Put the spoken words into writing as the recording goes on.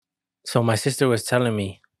So my sister was telling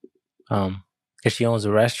me, because she owns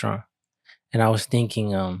a restaurant, and I was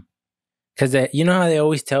thinking, because you know how they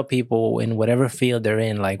always tell people in whatever field they're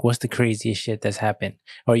in, like, what's the craziest shit that's happened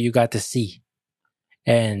or you got to see.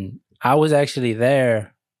 And I was actually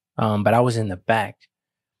there, but I was in the back.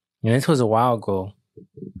 And this was a while ago.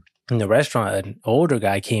 In the restaurant, an older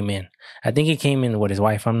guy came in. I think he came in with his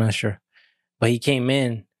wife. I'm not sure. But he came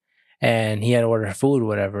in and he had ordered food or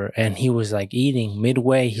whatever. And he was like eating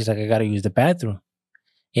midway. He's like, I got to use the bathroom.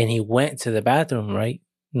 And he went to the bathroom, right?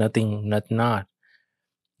 Nothing odd.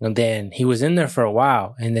 And then he was in there for a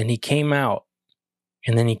while. And then he came out.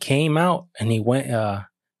 And then he came out and he went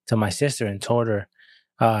to my sister and told her,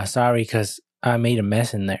 sorry, because I made a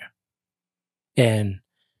mess in there. And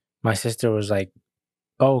my sister was like,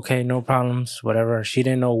 oh, okay, no problems, whatever. She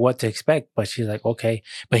didn't know what to expect, but she's like, okay.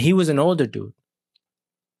 But he was an older dude.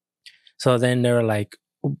 So then they were like,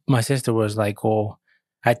 my sister was like, oh,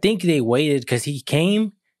 I think they waited because he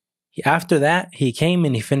came. After that, he came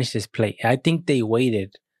and he finished his plate. I think they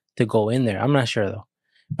waited to go in there. I'm not sure though.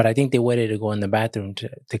 But I think they waited to go in the bathroom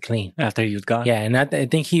to clean. After he was gone? Yeah, and I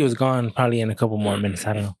think he was gone probably in a couple more minutes.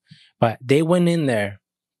 I don't know. But they went in there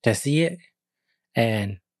to see it.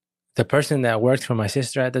 And the person that worked for my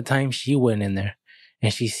sister at the time, she went in there.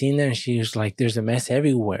 And she seen there and she was like, there's a mess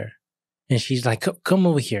everywhere. And she's like, come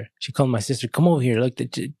over here. She called my sister, come over here. Look,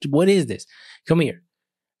 what is this? Come here.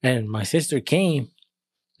 And my sister came.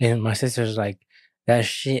 And my sister's like, that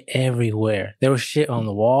shit everywhere. There was shit on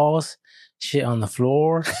the walls, shit on the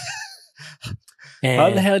floor.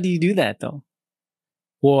 How the hell do you do that though?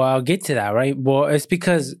 Well, I'll get to that, right? Well, it's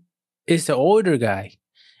because it's an older guy.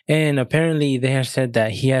 And apparently they have said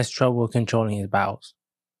that he has trouble controlling his bowels.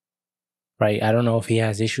 Right? I don't know if he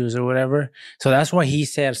has issues or whatever. So that's why he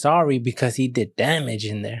said sorry, because he did damage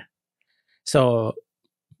in there. So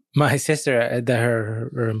my sister,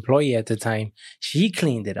 her employee at the time, she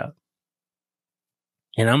cleaned it up.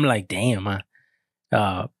 And I'm like, damn,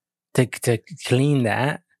 to clean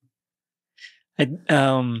that. But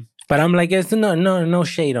I'm like, it's no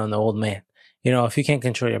shade on the old man. You know, if you can't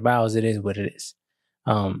control your bowels, it is what it is.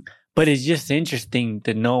 But it's just interesting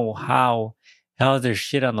to know how there's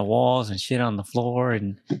shit on the walls and shit on the floor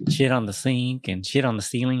and shit on the sink and shit on the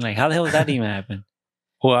ceiling. Like, how the hell does that even happen?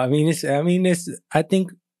 Well, I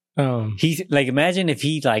think he's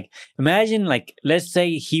like, imagine let's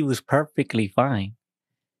say he was perfectly fine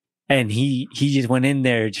and he just went in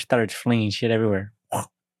there and just started flinging shit everywhere.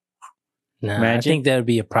 Nah, I think that would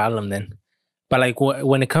be a problem then. But like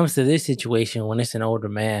when it comes to this situation, when it's an older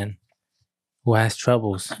man who has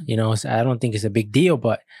troubles, you know, I don't think it's a big deal.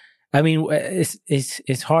 But I mean,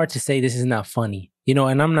 it's hard to say this is not funny, you know.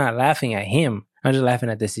 And I'm not laughing at him. I'm just laughing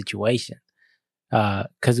at the situation.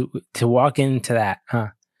 Because to walk into that,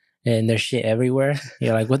 and there's shit everywhere,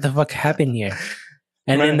 you're like, what the fuck happened here?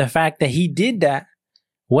 And then the fact that he did that,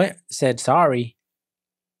 said sorry,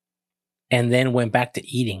 and then went back to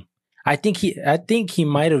eating. I think he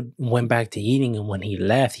might have went back to eating, and when he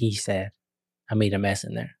left, he said, I made a mess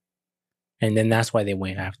in there. And then that's why they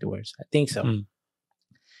went afterwards. I think so.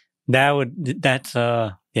 That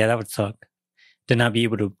would suck to not be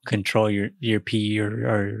able to control your pee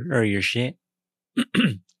or your shit.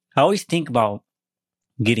 I always think about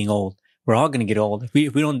getting old. We're all gonna get old.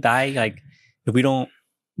 If we don't die, like if we don't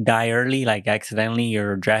die early, like accidentally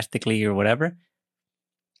or drastically or whatever,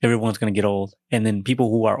 everyone's gonna get old. And then people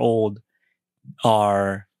who are old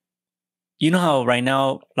are, you know how right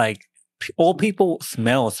now, like old people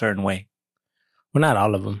smell a certain way. Well, not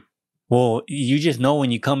all of them. Well, you just know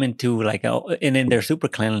when you come into like, and then they're super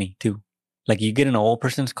cleanly too. Like you get in an old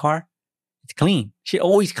person's car, it's clean. Shit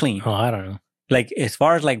always clean. Oh, I don't know. Like as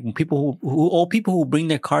far as like people old people who bring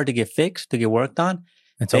their car to get fixed, to get worked on,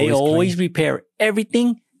 they always repair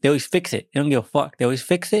everything. They always fix it. They don't give a fuck. They always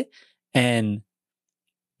fix it, and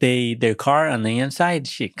their car on the inside,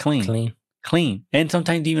 shit, clean, and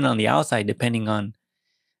sometimes even on the outside, depending on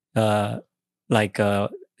how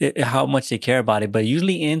much they care about it. But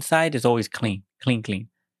usually inside is always clean. But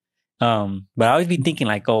I always be thinking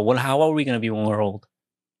like, oh, well, how are we gonna be when we're old?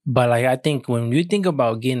 But like, I think when you think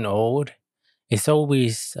about getting old, it's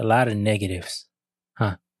always a lot of negatives,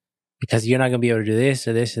 because you're not going to be able to do this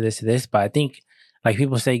or this or this or this. But I think, like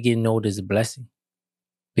people say, getting old is a blessing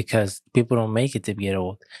because people don't make it to get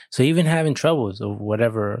old. So even having troubles or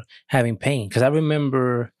whatever, having pain. Because I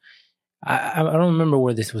remember, I don't remember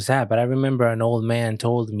where this was at, but I remember an old man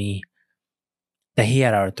told me that he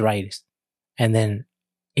had arthritis. And then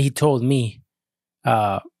he told me,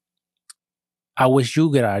 I wish you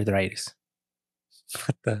get arthritis.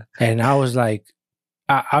 And I was like,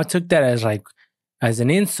 I took that as an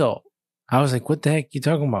insult. I was like, what the heck you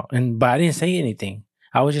talking about? But I didn't say anything.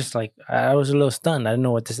 I was just like, I was a little stunned. I didn't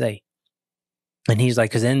know what to say. And he's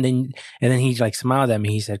like, and then he like smiled at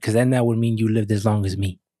me. He said, cause then that would mean you lived as long as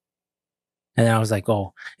me. And I was like,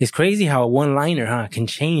 oh, it's crazy how a one-liner, can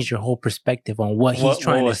change your whole perspective on what he's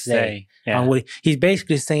trying to say. Yeah. On what he's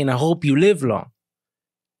basically saying, I hope you live long.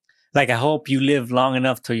 Like, I hope you live long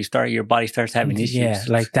enough till your body starts having issues. Yeah,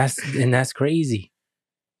 like that's crazy.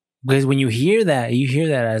 Because when you hear that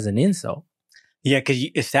as an insult. Yeah, because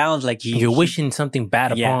it sounds like you're wishing something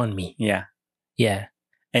bad upon me. Yeah. Yeah.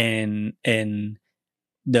 And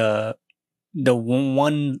the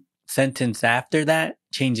one sentence after that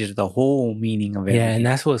changes the whole meaning of it. Yeah, and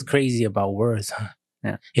that's what's crazy about words,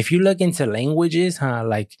 Yeah. If you look into languages,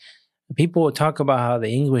 like people talk about how the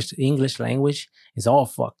English language is all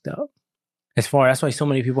fucked up. That's why so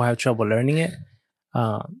many people have trouble learning it.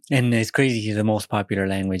 And it's crazy. It's the most popular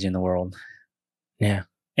language in the world. Yeah.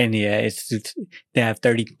 And yeah, they have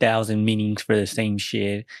 30,000 meanings for the same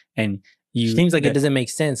shit. And seems like it doesn't make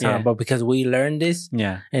sense, But because we learned this,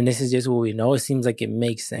 and this is just what we know, it seems like it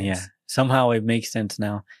makes sense. Yeah. Somehow it makes sense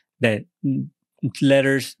now that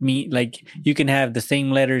letters mean, like, you can have the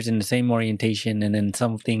same letters in the same orientation, and then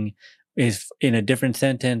something is in a different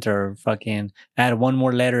sentence, or fucking add one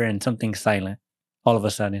more letter and something's silent all of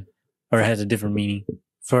a sudden, or it has a different meaning.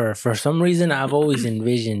 For some reason, I've always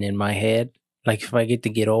envisioned in my head, like, if I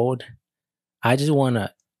get old, I just want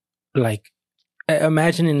to, like,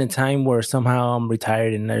 imagine in a time where somehow I'm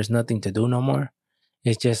retired and there's nothing to do no more.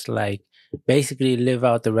 It's just like basically live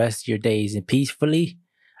out the rest of your days and peacefully.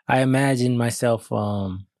 I imagine myself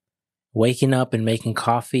waking up and making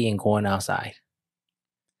coffee and going outside,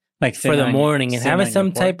 like for the morning, and having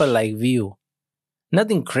some type of like view.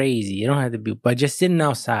 Nothing crazy. You don't have to be, but just sitting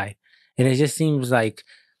outside. And it just seems like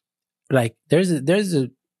there's a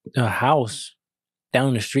house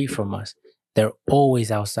down the street from us. They're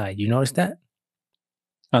always outside. You notice that?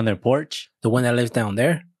 On their porch? The one that lives down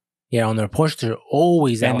there? Yeah, on their porch, they're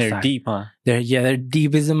always outside. And they're deep, huh? They're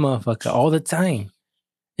deep as a motherfucker all the time.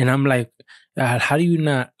 And I'm like, how do you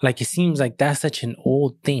not, like, it seems like that's such an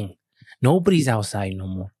old thing. Nobody's outside no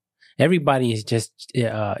more. Everybody is just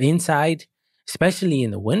inside, especially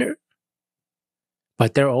in the winter.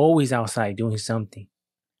 But they're always outside doing something.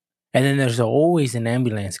 And then there's always an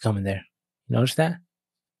ambulance coming there. You notice that?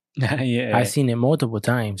 Yeah. I've seen it multiple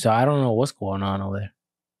times. So I don't know what's going on over there.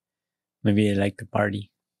 Maybe they like to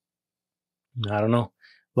party. I don't know.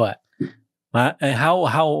 But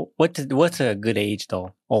what's a good age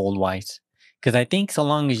though, old wise? Because I think so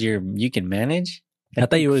long as you can manage. I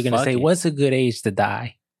thought you were going to say, what's a good age to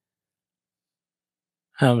die?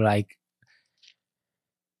 I'm like,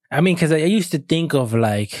 I mean, because I used to think of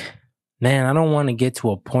like, man, I don't want to get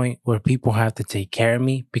to a point where people have to take care of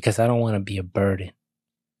me because I don't want to be a burden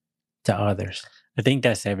to others. I think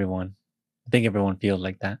that's everyone. I think everyone feels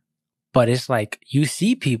like that. But it's like, you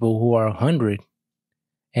see people who are 100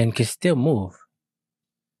 and can still move.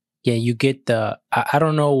 Yeah, you get I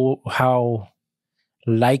don't know how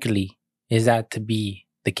likely is that to be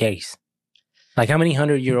the case. Like, how many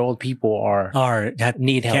 100-year-old people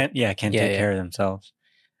need help? Can't take care of themselves.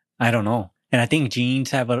 I don't know. And I think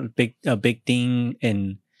genes have a big thing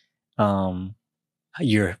in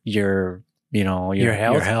your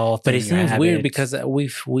health. But it seems weird because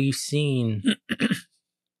we've seen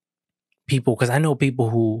people, because I know people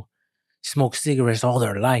who smoke cigarettes all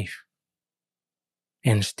their life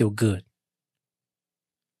and still good.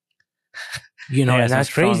 And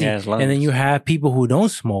that's crazy. And then you have people who don't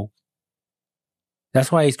smoke.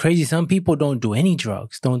 That's why it's crazy. Some people don't do any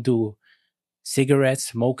drugs, don't do cigarettes,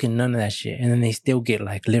 smoking, none of that shit. And then they still get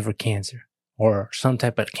like liver cancer or some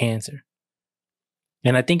type of cancer.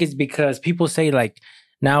 And I think it's because people say like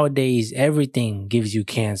nowadays everything gives you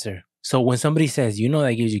cancer. So when somebody says,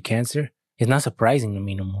 that gives you cancer, it's not surprising to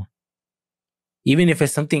me no more. Even if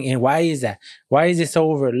it's something, and why is that? Why is it so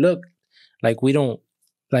overlooked? Like we don't,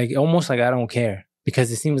 like almost like I don't care. Because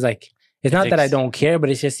it seems like, it's not that I don't care, but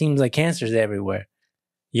it just seems like cancer's everywhere.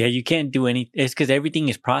 Yeah, you can't do any, it's because everything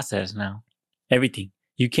is processed now. Everything.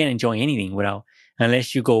 You can't enjoy anything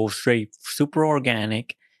unless you go straight super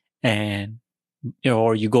organic, and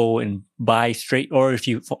or you go and buy straight, or if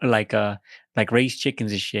you like raise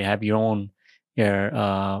chickens and shit, have your own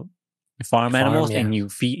farm animals, and you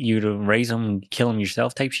to raise them and kill them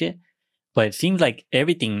yourself type shit. But it seems like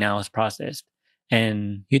everything now is processed.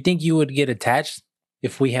 And you think you would get attached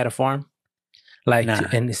if we had a farm? Like,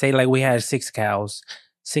 and say like we had 6 cows,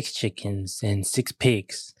 6 chickens, and 6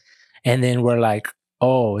 pigs. And then we're like,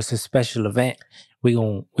 oh, it's a special event. We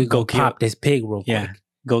go pop this pig real quick.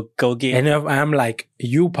 Go get. And if I'm like,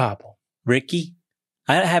 you pop him. Ricky,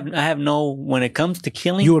 I have no, when it comes to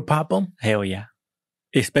killing, You would pop them? hell yeah.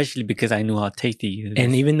 Especially because I knew how tasty it is.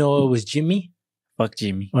 And even though it was Jimmy Fuck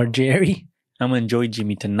Jimmy. or Jerry? I'm going to enjoy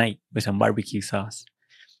Jimmy tonight with some barbecue sauce.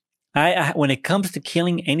 I when it comes to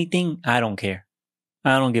killing anything, I don't care.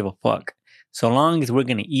 I don't give a fuck. So long as we're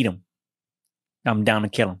going to eat them, I'm down to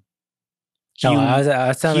kill them. No,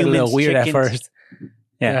 I sounded a little weird at first.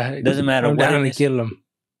 Yeah, doesn't matter I'm what down it to is. kill them.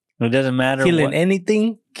 It doesn't matter Killing what.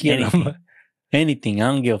 anything, kill Anything. them. Anything.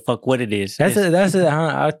 I don't give a fuck what it is. I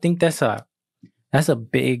think that's a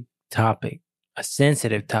big topic, a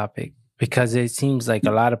sensitive topic, because it seems like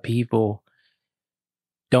a lot of people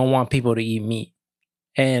don't want people to eat meat.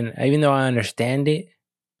 And even though I understand it,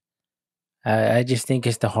 I just think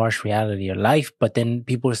it's the harsh reality of life. But then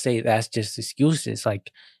people say that's just excuses.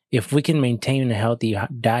 Like, if we can maintain a healthy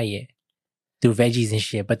diet through veggies and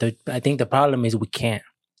shit, but I think the problem is we can't.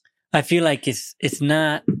 I feel like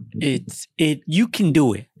you can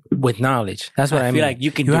do it. With knowledge. That's what I mean. feel like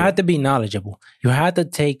you can You do have it. to be knowledgeable. You have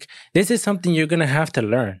to this is something you're going to have to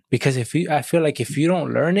learn, because I feel like if you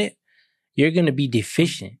don't learn it, you're going to be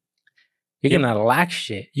deficient. You're going to lack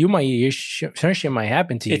shit. Certain shit might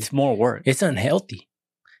happen to you. It's more work. It's unhealthy.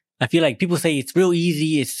 I feel like people say it's real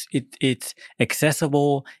easy. It's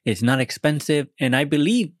accessible. It's not expensive. And I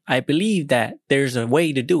believe that there's a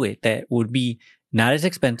way to do it that would be not as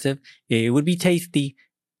expensive. It would be tasty.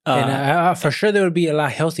 And for sure, there would be a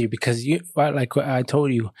lot healthier, because like what I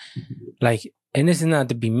told you, like, and this is not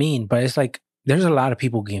to be mean, but it's like there's a lot of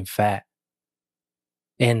people getting fat,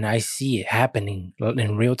 and I see it happening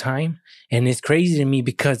in real time, and it's crazy to me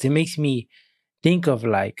because it makes me think of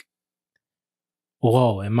like,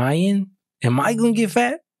 whoa, am I gonna get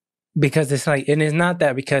fat? Because it's like, and it's not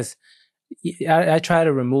that, because I try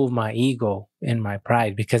to remove my ego and my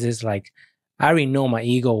pride, because it's like I already know my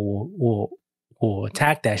ego will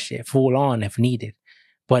attack that shit full on if needed.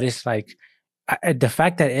 But it's like the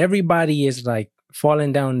fact that everybody is like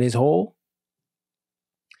falling down this hole,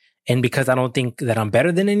 and because I don't think that I'm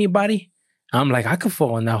better than anybody, I'm like, I could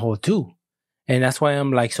fall in that hole too. And that's why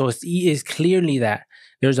I'm like, so it's clearly that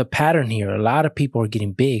there's a pattern here. A lot of people are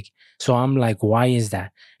getting big. So I'm like, why is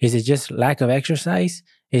that? Is it just lack of exercise?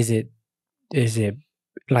 Is it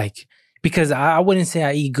like, because I wouldn't say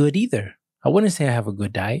I eat good either. I wouldn't say I have a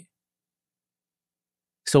good diet.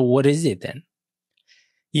 So what is it then?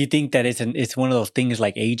 You think that it's one of those things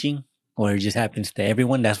like aging, or it just happens to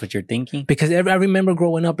everyone? That's what you're thinking? Because I remember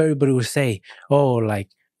growing up, everybody would say, oh, like,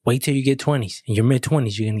 wait till you get 20s. In your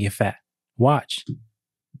mid-20s, you're going to get fat. Watch.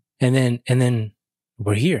 And then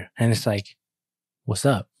we're here. And it's like, what's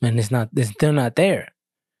up? And it's still not there.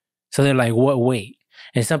 So they're like, what, wait?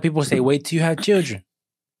 And some people say, wait till you have children.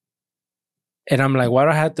 And I'm like, why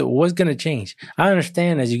do I have to? What's going to change? I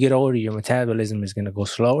understand as you get older, your metabolism is going to go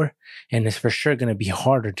slower, and it's for sure going to be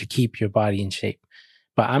harder to keep your body in shape.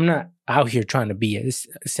 But I'm not out here trying to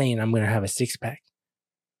saying I'm going to have a six-pack.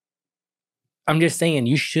 I'm just saying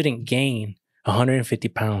you shouldn't gain 150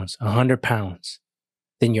 pounds, 100 pounds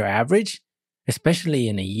than your average, especially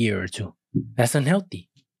in a year or two. That's unhealthy.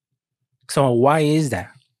 So why is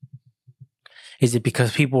that? Is it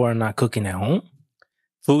because people are not cooking at home?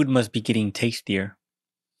 Food must be getting tastier.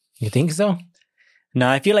 You think so? No,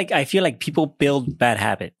 I feel like people build bad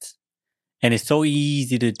habits, and it's so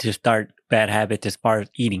easy to start bad habits as far as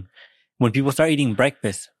eating. When people start eating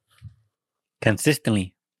breakfast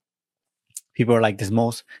consistently, people are like, this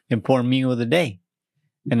most important meal of the day.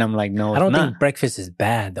 And I'm like, no, I don't think breakfast is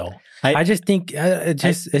bad though. I just think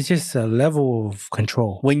it's just a level of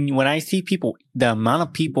control. When I see people, the amount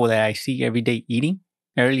of people that I see every day eating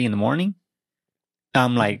early in the morning,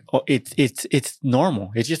 I'm like, oh, it's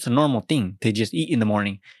normal. It's just a normal thing to just eat in the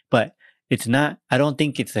morning. But it's not. I don't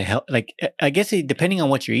think it's like, I guess depending on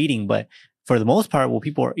what you're eating, but for the most part, what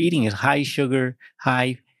people are eating is high sugar,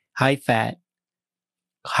 high fat,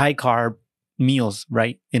 high carb meals,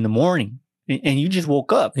 right, in the morning. And you just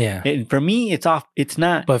woke up. Yeah. And for me, it's off. It's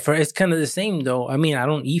not. But it's kind of the same though. I mean, I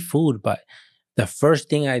don't eat food, but the first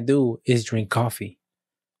thing I do is drink coffee,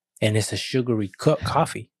 and it's a sugary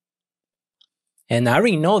coffee. And I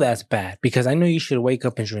already know that's bad, because I know you should wake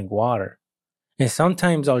up and drink water. And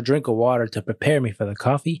sometimes I'll drink a water to prepare me for the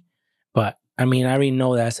coffee. But I mean, I already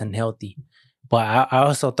know that's unhealthy. But I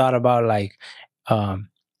also thought about like,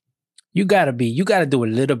 you gotta do a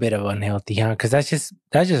little bit of unhealthy, huh? Because that's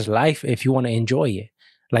just life if you want to enjoy it.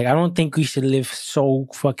 Like, I don't think we should live so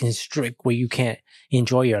fucking strict where you can't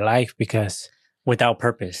enjoy your life because without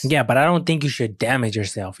purpose. Yeah, but I don't think you should damage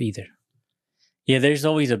yourself either. Yeah, there's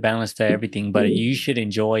always a balance to everything, but you should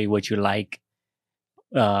enjoy what you like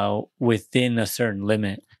within a certain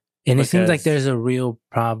limit. And it seems like Because- there's a real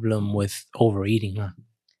problem with overeating, huh?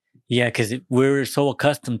 Yeah, because we're so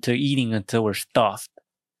accustomed to eating until we're stuffed.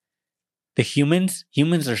 The humans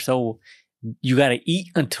are so, you got to eat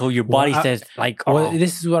until your body says like, oh. Well,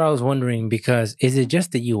 this is what I was wondering, because is it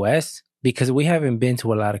just the US? Because we haven't been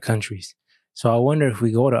to a lot of countries. So I wonder if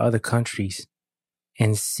we go to other countries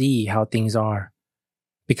and see how things are.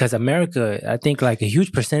 Because America, I think like a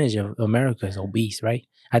huge percentage of America is obese, right?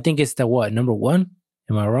 I think it's the what, number one?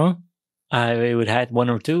 Am I wrong? I would have 1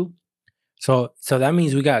 or 2. So that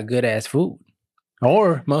means we got good ass food.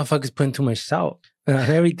 Or motherfuckers putting too much salt on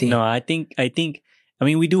everything. No, I think, I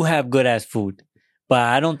mean, we do have good ass food, but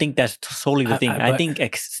I don't think that's solely the thing. I think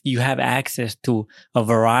you have access to a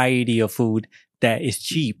variety of food that is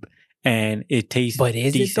cheap and it tastes But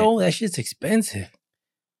is decent. it though? That shit's expensive.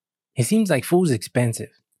 It seems like food's expensive.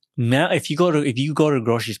 Now, if you go to a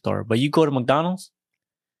grocery store, but you go to McDonald's,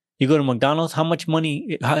 how much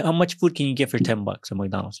money, how much food can you get for $10 at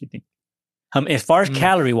McDonald's, you think? As far as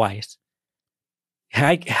calorie wise,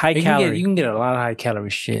 high calorie. You can get a lot of high calorie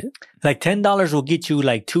shit. Like $10 will get you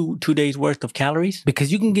like two days worth of calories.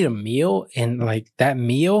 Because you can get a meal, and like that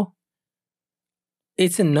meal,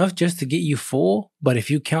 it's enough just to get you full. But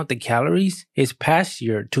if you count the calories, it's past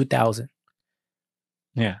your 2,000.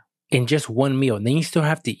 Yeah. In just one meal. Then you still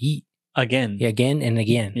have to eat. Again. Again and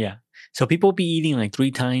again. Yeah. So people be eating like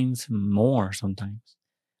 3 times more sometimes.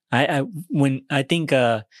 I think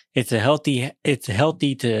it's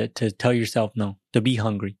healthy to tell yourself no, to be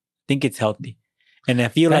hungry. I think it's healthy. And I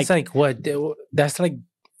feel that's like what? That's like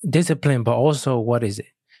discipline, but also what is it?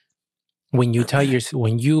 When you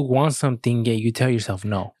when you want something, yeah, you tell yourself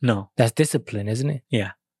no. No. That's discipline, isn't it?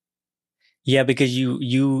 Yeah. Yeah, because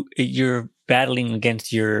you're battling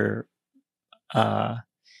against your wants.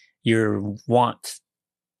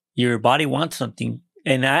 Your body wants something.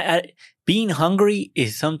 And I being hungry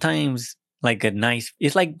is sometimes like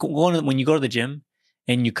it's like when you go to the gym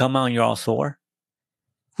and you come out and you're all sore.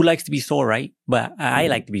 Who likes to be sore, right? But I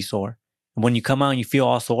like to be sore. When you come out and you feel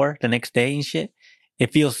all sore the next day and shit,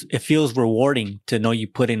 it feels rewarding to know you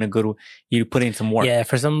put in some work. Yeah,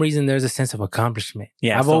 for some reason there's a sense of accomplishment.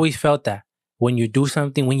 Yeah, I've always felt that. When you do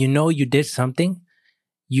something, when you know you did something,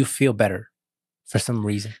 you feel better for some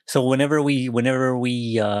reason. So whenever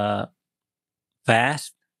we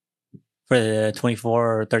fast for the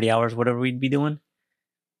 24 or 30 hours, whatever we'd be doing,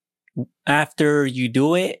 after you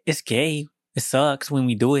do it, it's gay. It sucks when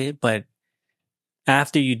we do it, but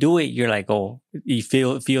after you do it, you're like, oh,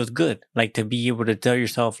 it feels good. Like to be able to tell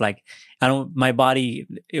yourself, like, my body,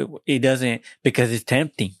 it doesn't, because it's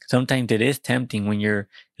tempting. Sometimes it is tempting when you're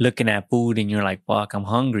looking at food and you're like, fuck, I'm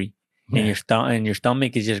hungry. Yeah. And your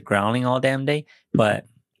stomach is just growling all damn day, but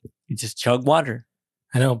you just chug water.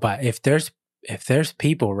 I know, but if there's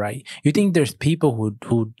people, right? You think there's people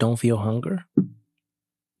who don't feel hunger?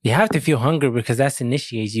 You have to feel hunger because that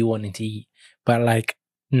initiates you wanting to eat, but like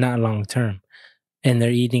not long term. And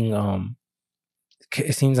they're eating,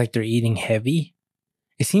 it seems like they're eating heavy.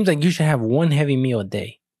 It seems like you should have one heavy meal a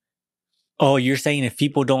day. Oh, you're saying if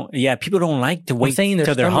people don't like to wait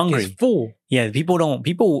until they're hungry. Is full. Yeah,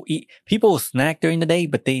 people snack during the day,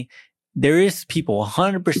 but there is people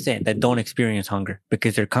 100% that don't experience hunger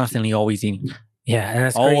because they're constantly always eating. Yeah, and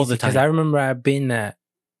that's all crazy the time. Because I remember I've been at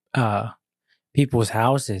people's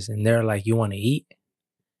houses and they're like, "You want to eat?"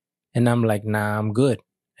 And I'm like, "Nah, I'm good."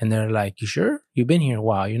 And they're like, "You sure? You've been here a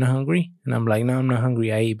while. You're not hungry?" And I'm like, "No, I'm not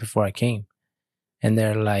hungry. I ate before I came." And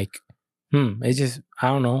they're like, it's just, I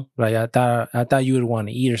don't know. Like, I thought you would want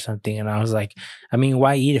to eat or something. And I was like, I mean,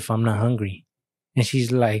 why eat if I'm not hungry? And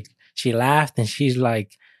she's like, she laughed and she's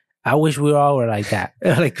like, I wish we all were like that.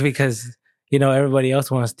 Like, because, everybody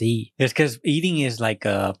else wants to eat. It's because eating is like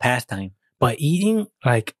a pastime. But eating,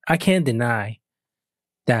 like, I can't deny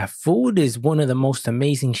that food is one of the most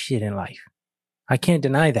amazing shit in life. I can't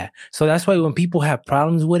deny that. So that's why when people have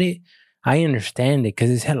problems with it, I understand it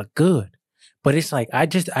because it's hella good. But it's like, I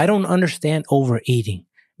don't understand overeating,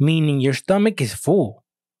 meaning your stomach is full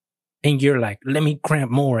and you're like, let me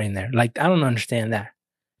cramp more in there. Like, I don't understand that.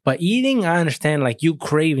 But eating, I understand, like, you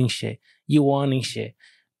craving shit, you wanting shit.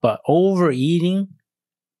 But overeating,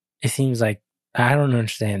 it seems like, I don't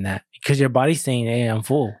understand that because your body's saying, hey, I'm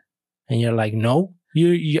full. And you're like, no,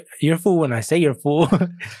 you're full when I say you're full.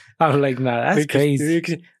 I'm like, nah, that's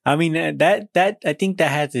crazy. I mean, that I think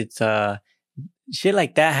that has its, shit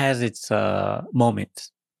like that has its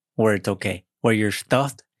moments where it's okay, where you're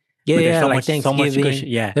stuffed. Yeah, like Thanksgiving.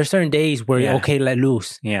 Yeah, there's certain days where you're okay, let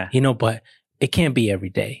loose. Yeah, but it can't be every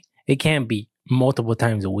day. It can't be multiple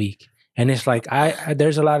times a week. And it's like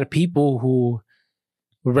there's a lot of people who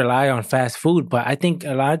rely on fast food, but I think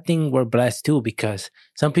a lot of things we're blessed too because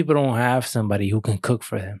some people don't have somebody who can cook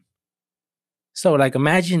for them. So like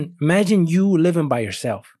imagine you living by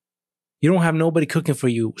yourself. You don't have nobody cooking for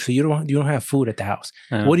you, so you don't have food at the house.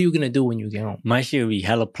 What are you gonna do when you get home? My shit would be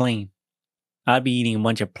hella plain. I'd be eating a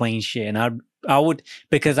bunch of plain shit, and I would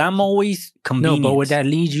because I'm always convenient. No, but would that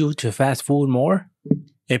lead you to fast food more?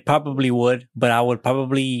 It probably would, but it would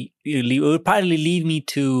probably lead me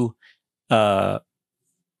to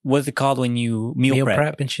what's it called when you meal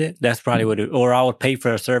prep and shit? That's probably what it, or I would pay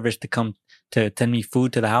for a service to come to send me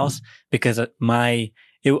food to the house because I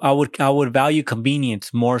would value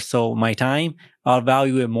convenience more so my time. I'll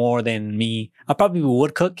value it more than me. I probably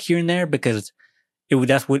would cook here and there because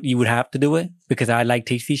that's what you would have to do it because I like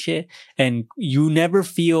tasty shit. And you never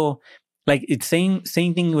feel like it's same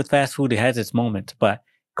thing with fast food. It has its moments, but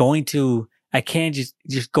I can't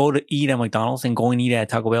just go to eat at McDonald's and go and eat at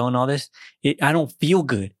Taco Bell and all this. I don't feel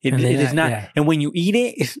good. It is not. Yeah. And when you eat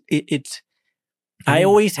it, it's I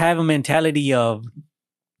always have a mentality of,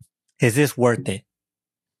 is this worth it?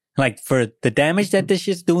 Like for the damage that this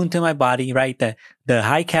shit's doing to my body, right? The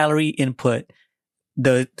high calorie input,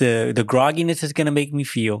 the grogginess is gonna make me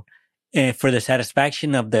feel, and for the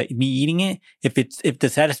satisfaction of me eating it, if the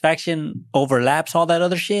satisfaction overlaps all that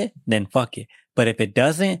other shit, then fuck it. But if it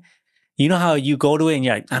doesn't, you know how you go to it and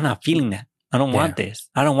you're like, I'm not feeling that. I don't want this.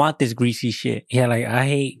 I don't want this greasy shit. Yeah, like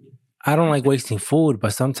I don't like wasting food,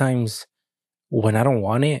 but sometimes when I don't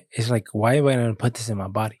want it, it's like, why am I gonna put this in my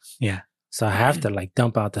body? Yeah. So I have to like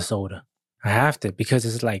dump out the soda. I have to because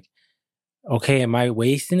it's like, okay, am I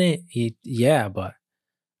wasting it? Yeah, but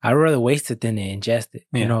I'd rather waste it than to ingest it.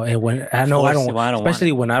 You know, and when I know I don't,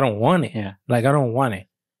 especially when I don't want it. Yeah. Like I don't want it.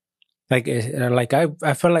 Like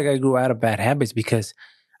I felt like I grew out of bad habits because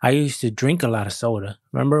I used to drink a lot of soda.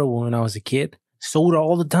 Remember when I was a kid? Soda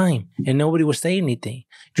all the time. And nobody would say anything.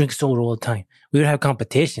 Drink soda all the time. We would have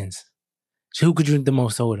competitions. So who could drink the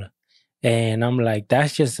most soda? And I'm like,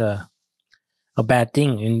 that's just a bad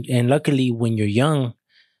thing. And luckily when you're young,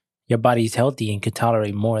 your body's healthy and can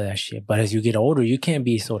tolerate more of that shit. But as you get older, you can't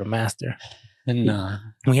be a soda master. No.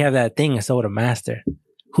 We have that thing, a soda master.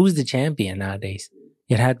 Who's the champion nowadays?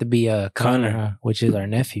 It had to be Connor, which is our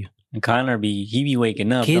nephew. And Connor he be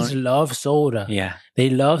waking up. Kids love soda. Yeah. They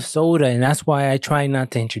love soda. And that's why I try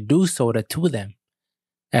not to introduce soda to them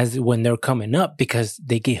as when they're coming up because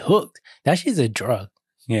they get hooked. That shit's a drug.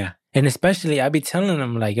 Yeah. And especially I be telling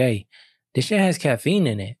them like, hey, this shit has caffeine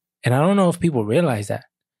in it. And I don't know if people realize that.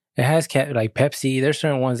 It has like Pepsi. There's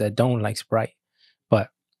certain ones that don't like Sprite.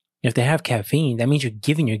 But if they have caffeine, that means you're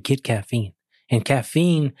giving your kid caffeine. And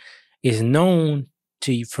caffeine is known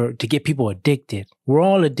to get people addicted. We're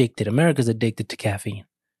all addicted. America's addicted to caffeine.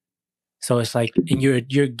 So it's like and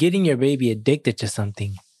you're getting your baby addicted to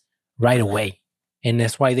something right away. And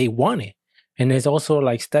that's why they want it. And there's also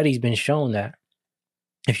like studies been shown that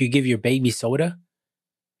if you give your baby soda,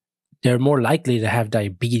 they're more likely to have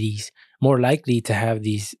diabetes, more likely to have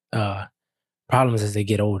these problems as they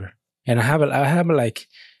get older. And I have like,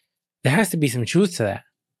 there has to be some truth to that.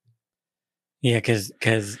 Yeah,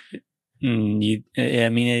 because I mean,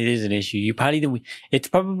 it is an issue. It's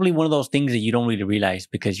probably one of those things that you don't really realize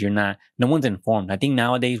because no one's informed. I think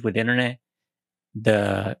nowadays with internet,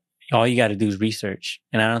 all you got to do is research.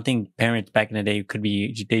 And I don't think parents back in the day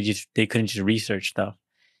they couldn't just research stuff.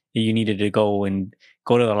 You needed to go to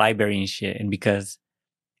the library and shit. And because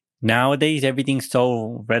nowadays everything's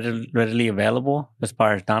so readily available as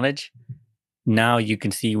far as knowledge, now you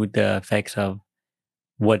can see with the effects of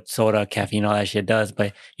what soda, caffeine, all that shit does.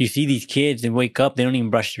 But you see these kids, they wake up, they don't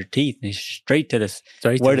even brush their teeth. They straight to the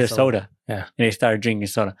soda. Yeah. And they start drinking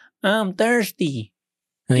soda. I'm thirsty.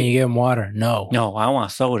 And then you give them water. No, I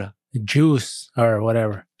want soda. Juice or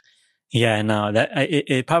whatever. Yeah, no,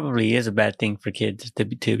 it probably is a bad thing for kids to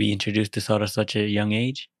be introduced to soda at such a young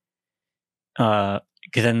age. Because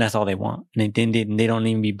then that's all they want. And they don't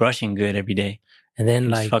even be brushing good every day. And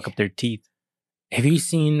then just fuck up their teeth. Have you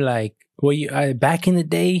seen like, back in the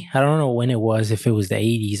day, I don't know when it was, if it was the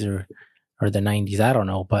 80s or the 90s, I don't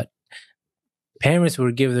know, but parents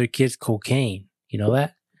would give their kids cocaine. You know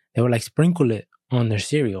that? They would like sprinkle it on their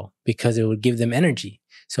cereal because it would give them energy.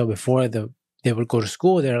 So before they would go to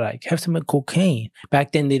school, they're like, have some cocaine.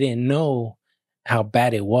 Back then, they didn't know how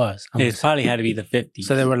bad it was. It probably had to be the 50s.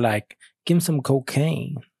 So they were like, give them some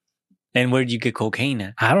cocaine. And where did you get cocaine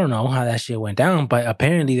at? I don't know how that shit went down, but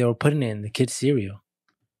apparently they were putting it in the kids' cereal.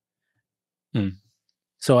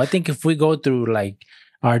 So I think if we go through like,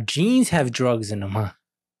 our genes have drugs in them, huh?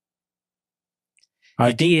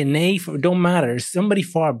 Our DNA, don't matter. Somebody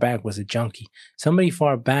far back was a junkie. Somebody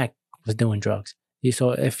far back was doing drugs.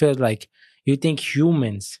 So it feels like You think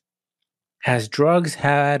humans, has drugs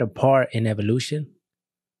had a part in evolution?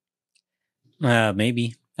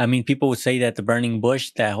 Maybe. I mean, people would say that the burning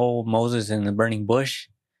bush, that whole Moses and the burning bush,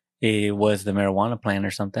 it was the marijuana plant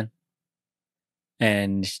or something.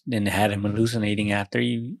 And then it had him hallucinating after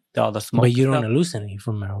all the smoke. But you don't stuff. hallucinate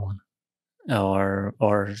from marijuana.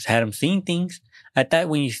 Or had him seeing things. I thought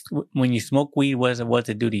when you smoke weed, what's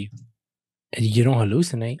it do to you? You don't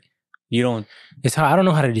hallucinate. You don't. It's how I don't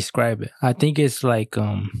know how to describe it. I think it's like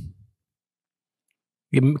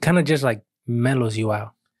it kind of just like mellows you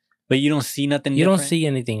out. But you don't see nothing. You different? don't see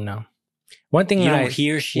anything now. One thing you don't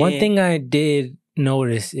hear shit. One thing I did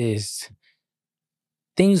notice is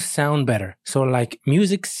things sound better. So like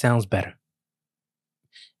music sounds better.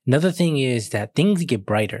 Another thing is that things get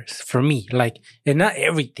brighter for me. Like, and not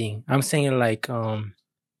everything. I'm saying like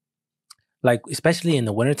especially in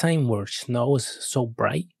the wintertime where snow is so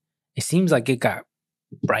bright, it seems like it got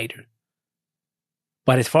brighter.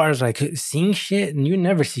 But as far as like seeing shit, and you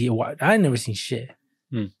never see it. I never seen shit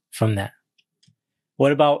from that.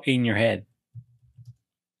 What about in your head?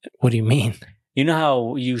 What do you mean? You know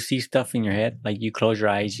how you see stuff in your head? Like you close your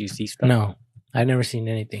eyes, you see stuff? No, I've never seen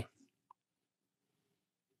anything.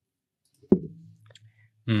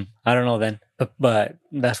 I don't know then. But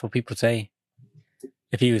that's what people say.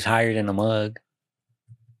 If he was higher than a mug,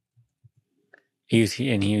 he was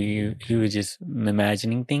just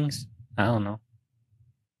imagining things. I don't know.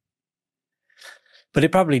 But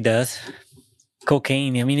it probably does.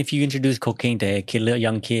 Cocaine. I mean, if you introduce cocaine to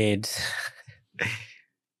young kids,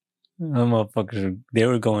 motherfuckers, they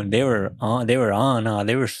were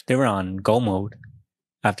on go mode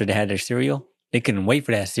after they had their cereal. They couldn't wait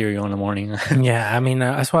for that cereal in the morning. Yeah, I mean,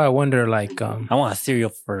 that's why I wonder, like... I want a cereal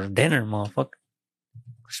for dinner, motherfucker.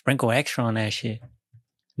 Sprinkle extra on that shit.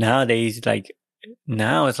 Nowadays, everything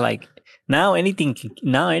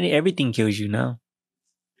kills you now.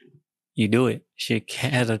 You do it. Shit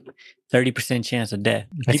has a 30% chance of death.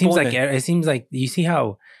 It seems like you see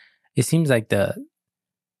how it seems like the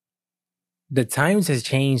times has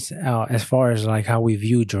changed as far as like how we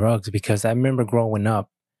view drugs, because I remember growing up,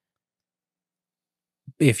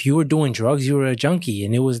 if you were doing drugs, you were a junkie,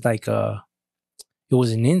 and it was like it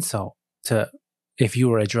was an insult to if you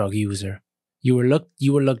were a drug user. You were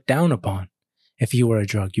looked down upon if you were a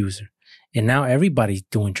drug user. And now everybody's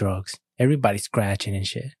doing drugs. Everybody's scratching and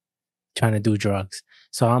shit, trying to do drugs.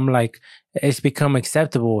 So I'm like, it's become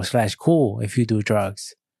acceptable / cool if you do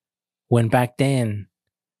drugs. When back then,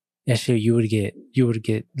 that shit you would get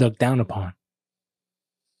looked down upon.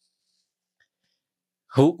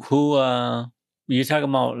 Who you're talking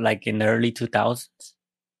about like in the early 2000s?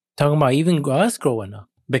 Talking about even us growing up.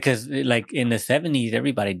 Because like in the 70s,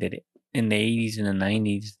 everybody did it. In the 80s and the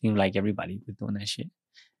 90s, it seemed like everybody was doing that shit.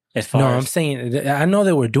 I'm saying, I know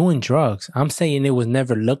they were doing drugs. I'm saying it was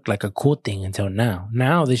never looked like a cool thing until now.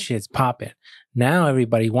 Now this shit's popping. Now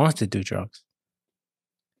everybody wants to do drugs.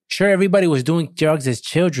 Sure, everybody was doing drugs as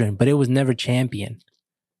children, but it was never championed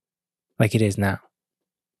like it is now.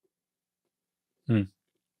 You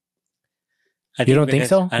don't think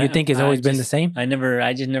so? You think it's always been the same? I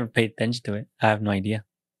just never paid attention to it. I have no idea.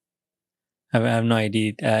 I have no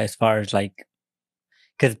idea as far as like,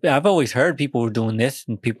 because I've always heard people were doing this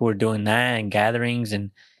and people were doing that and gatherings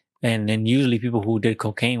and usually people who did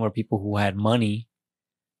cocaine were people who had money.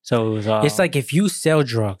 So it was it's like if you sell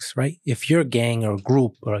drugs, right? If you're a gang or a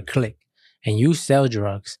group or a clique and you sell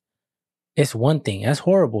drugs, it's one thing. As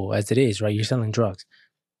horrible as it is, right? You're selling drugs.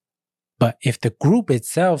 But if the group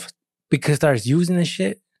itself, because starts using this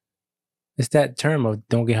shit, it's that term of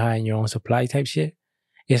don't get high in your own supply type shit.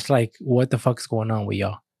 It's like, what the fuck's going on with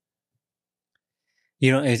y'all?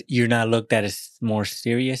 You know, you're not looked at as more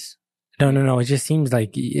serious? No. It just seems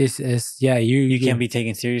like it's yeah. You can't be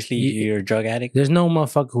taken seriously. You're a drug addict. There's no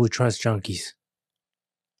motherfucker who trusts junkies.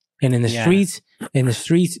 And in the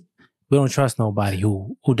streets, we don't trust nobody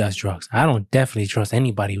who does drugs. I don't definitely trust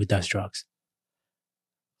anybody who does drugs.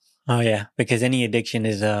 Oh yeah, because any addiction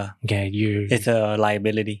is it's a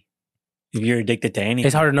liability. If you're addicted to anything,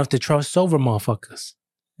 it's hard enough to trust sober motherfuckers.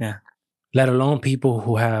 Yeah. Let alone people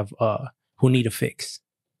who have who need a fix.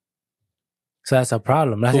 So that's a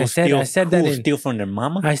problem. Like I said that steal from their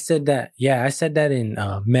mama. I said that. Yeah, I said that in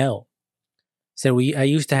Mel. Said I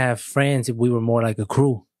used to have friends. We were more like a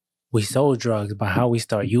crew. We sold drugs, but how we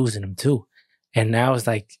start using them too. And now it's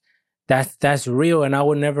like that's real. And I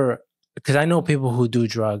would never, because I know people who do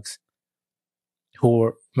drugs, who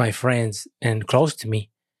are my friends and close to me.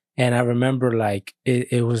 And I remember like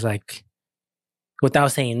it was like,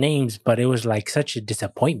 without saying names, but it was like such a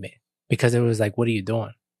disappointment because it was like, what are you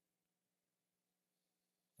doing?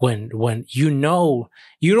 when you know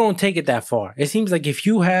you don't take it that far. It seems like if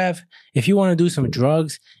you want to do some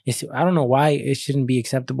drugs, I don't know why it shouldn't be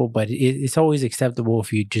acceptable, but it's always acceptable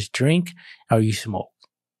if you just drink or you smoke.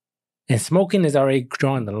 And smoking is already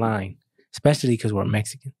drawing the line, especially because we're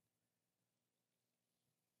Mexican.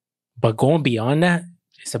 But going beyond that,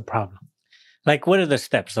 it's a problem. Like, what are the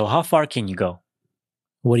steps? So how far can you go?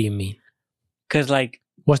 What do you mean? Because like,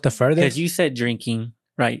 what's the furthest? Because you said drinking,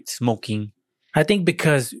 right? Smoking. I think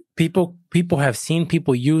because people have seen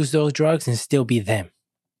people use those drugs and still be them.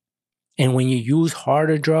 And when you use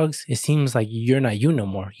harder drugs, it seems like you're not you no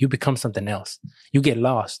more. You become something else. You get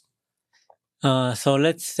lost. So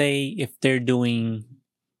let's say if they're doing,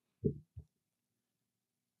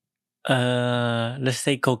 let's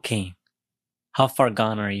say cocaine. How far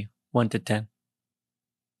gone are you? 1 to 10.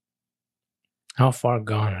 How far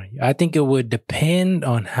gone are you? I think it would depend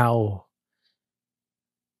on how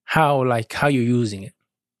you're using it.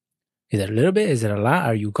 Is it a little bit? Is it a lot?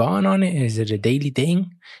 Are you gone on it? Is it a daily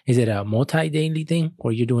thing? Is it a multi-daily thing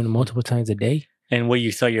where you're doing it multiple times a day? And will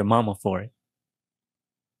you sell your mama for it?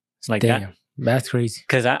 It's like Damn, that. That's crazy.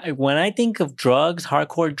 Because when I think of drugs,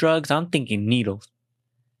 hardcore drugs, I'm thinking needles.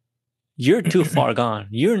 You're too far gone.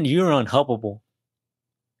 You're unhelpable.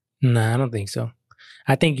 Nah, I don't think so.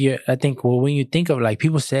 I think when you think of like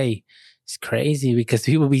people say it's crazy because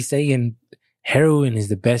people be saying heroin is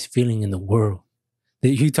the best feeling in the world. That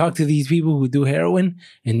you talk to these people who do heroin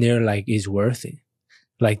and they're like, it's worth it.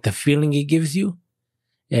 Like the feeling it gives you.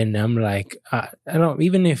 And I'm like, I don't,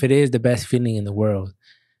 even if it is the best feeling in the world,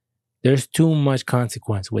 there's too much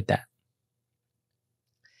consequence with that.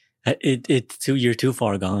 You're too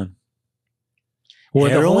far gone. Well,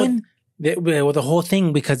 heroin? The whole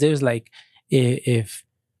thing, because it was like, if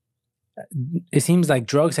it seems like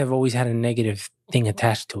drugs have always had a negative thing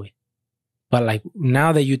attached to it. But like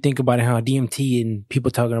now that you think about it, how DMT and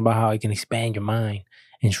people talking about how it can expand your mind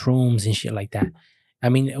and shrooms and shit like that. I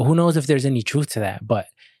mean, who knows if there's any truth to that? But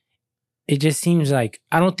it just seems like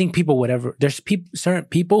I don't think people would ever. There's certain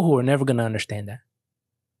people who are never gonna understand that.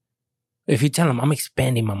 If you tell them I'm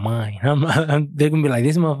expanding my mind, they're gonna be like,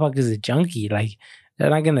 this motherfucker's a junkie. Like they're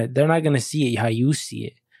not gonna see it how you see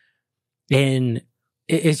it. And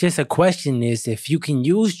it's just a question is if you can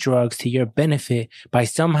use drugs to your benefit by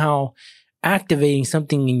somehow activating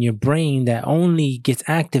something in your brain that only gets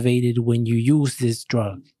activated when you use this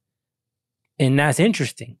drug. And that's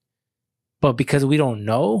interesting. But because we don't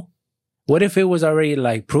know, what if it was already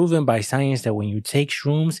like proven by science that when you take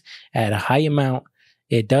shrooms at a high amount,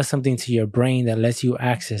 it does something to your brain that lets you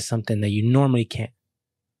access something that you normally can't?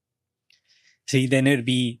 See, then it'd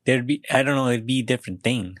be I don't know, it'd be a different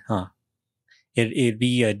thing, huh? It'd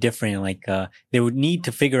be a different, like, they would need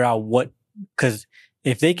to figure out because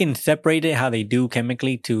if they can separate it how they do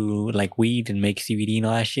chemically to like weed and make CBD and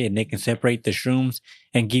all that shit, and they can separate the shrooms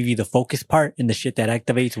and give you the focus part and the shit that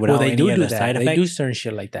activates without any of the side effects. They do certain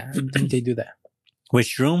shit like that. They do that. With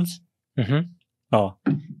shrooms? Mm-hmm. Oh,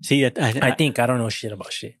 see, I think I don't know shit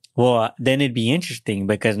about shit. Well, then it'd be interesting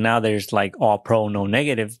because now there's like all pro, no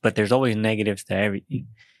negatives, but there's always negatives to everything.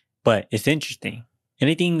 But it's interesting.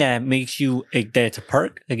 Anything that makes you, that it's a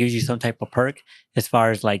perk, that gives you some type of perk as far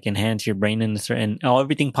as like enhance your brain in a certain,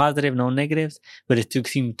 everything positive, no negatives, but it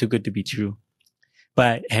seemed too good to be true.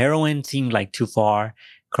 But heroin seemed like too far.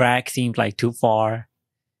 Crack seemed like too far.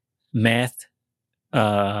 Meth,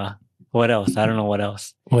 what else? I don't know what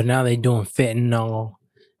else. Well, now they doing fentanyl.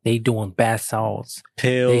 They doing bath salts.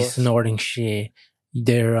 Pills. They snorting shit.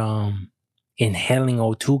 They're inhaling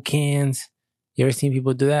O2 cans. You ever seen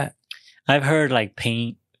people do that? I've heard like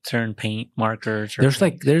certain paint markers. There's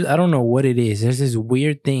I don't know what it is. There's this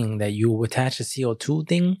weird thing that you attach a CO2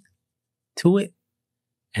 thing to it,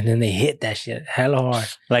 and then they hit that shit hella hard.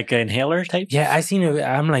 Like an inhaler type? Yeah, I seen it.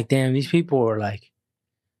 I'm like, damn, these people are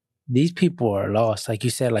lost. Like you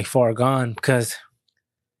said, like far gone. Because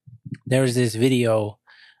there was this video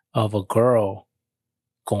of a girl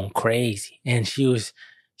going crazy, and she was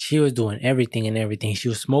doing everything and everything. She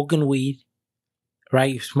was smoking weed.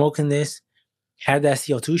 Right, smoking this, had that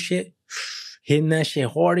CO2 shit, hitting that shit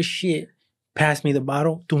hard as shit. Pass me the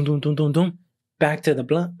bottle, doom, doom, doom, doom, doom. Back to the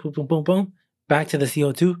blunt, boom, boom, boom, boom. Back to the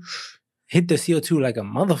CO2, hit the CO2 like a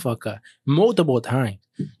motherfucker multiple times.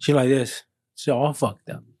 She like this, she all fucked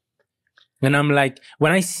up. And I'm like,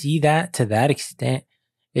 when I see that to that extent,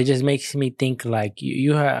 it just makes me think like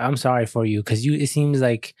I'm sorry for you because it seems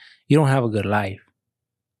like you don't have a good life.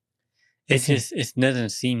 It doesn't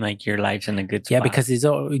seem like your life's in a good spot. Yeah, because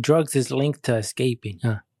drugs is linked to escaping,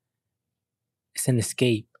 huh? It's an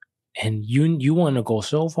escape. And you want to go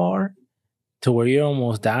so far to where you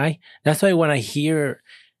almost die. That's why when I hear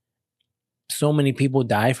so many people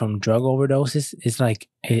die from drug overdoses. It's like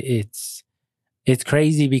it's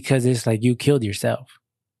crazy because it's like you killed yourself.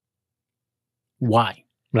 Why?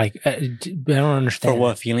 Like I don't understand. For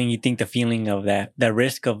what feeling? You think the feeling of that, the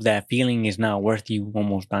risk of that feeling is not worth you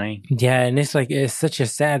almost dying? Yeah, and it's like it's such a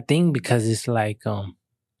sad thing because it's like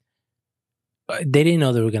they didn't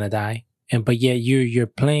know they were gonna die, but yet you're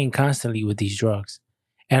playing constantly with these drugs,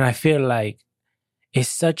 and I feel like it's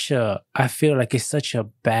such a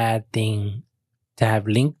bad thing to have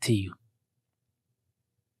linked to you.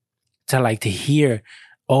 To hear,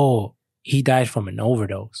 oh, he died from an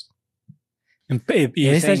overdose. You're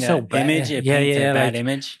it's saying like so that bad. image, it paints a bad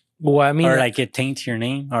image? Well, I mean, or like it taints your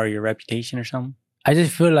name or your reputation or something? I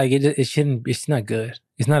just feel like it shouldn't. It's not good.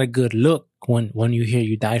 It's not a good look when you hear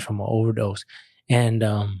you died from an overdose, and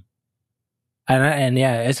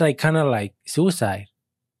yeah, it's like kind of like suicide,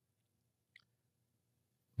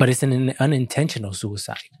 but it's an unintentional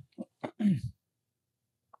suicide.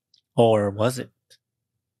 Or was it?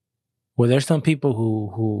 Well, there's some people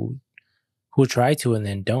who try to and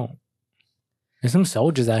then don't. There's some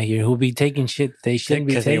soldiers out here who be taking shit they shouldn't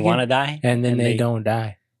be taking. Because they want to die? And then they don't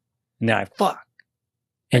die. And they're like, fuck.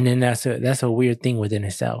 And then that's a weird thing within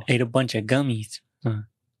itself. Ate a bunch of gummies.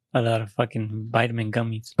 A lot of fucking vitamin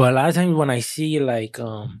gummies. But a lot of times when I see like,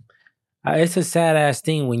 it's a sad ass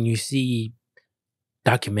thing when you see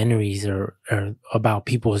documentaries or about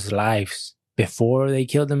people's lives before they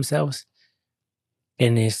kill themselves.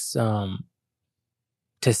 And it's, to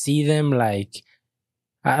see them like,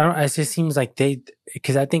 it just seems like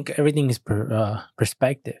because I think everything is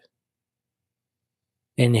perspective.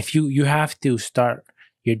 And if you have to start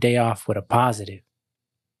your day off with a positive,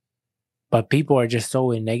 but people are just so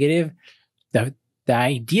negative. The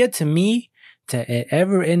idea to me to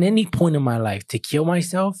ever in any point in my life to kill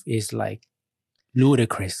myself is like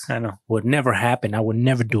ludicrous. I know. Would never happen. I would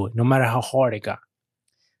never do it, no matter how hard it got.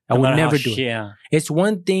 I would never do it. Yeah. It's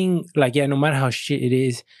one thing, like, yeah, no matter how shit it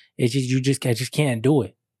is, it's just I just can't do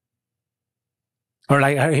it. Or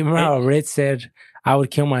like, I remember how Red said, I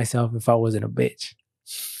would kill myself if I wasn't a bitch.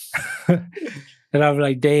 And I was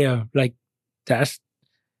like, damn, like,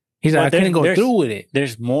 he's like, I couldn't go through with it.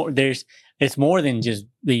 It's more than just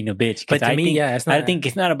being a bitch. But to me, yeah, I think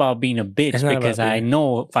it's not about being a bitch because I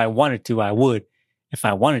know if I wanted to, I would. If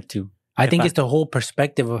I wanted to. I think it's the whole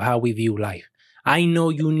perspective of how we view life. I know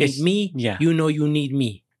you need me. Yeah. You know you need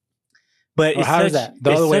me. But it's how is that?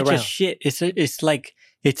 The other way around.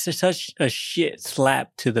 It's such a shit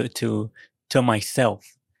slap to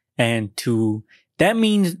myself, and that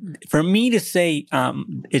means for me to say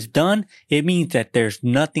it's done. It means that there's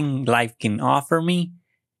nothing life can offer me.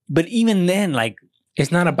 But even then, like,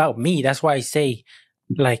 it's not about me. That's why I say,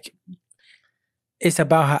 like, it's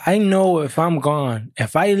about how I know if I'm gone,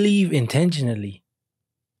 if I leave intentionally,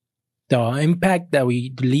 the impact that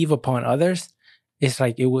we leave upon others, it's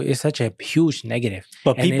like it's such a huge negative.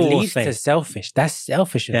 But and people it leads will say, to selfish. That's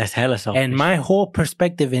selfish. That's hella selfish. And my whole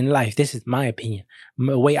perspective in life, this is my opinion.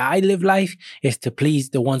 The way I live life is to please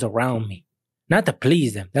the ones around me, not to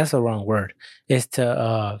please them. That's the wrong word. It's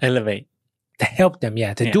to elevate, to help them.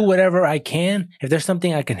 Yeah, to do whatever I can. If there's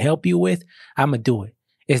something I can help you with, I'm gonna do it.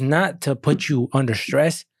 It's not to put you under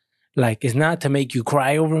stress. Like, it's not to make you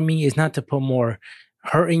cry over me. It's not to put more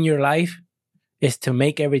hurt in your life. It's to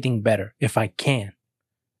make everything better if I can,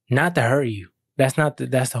 not to hurt you. That's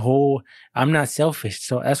the whole, I'm not selfish.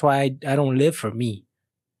 So that's why I don't live for me.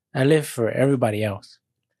 I live for everybody else.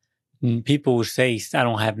 People will say, I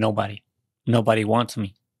don't have nobody. Nobody wants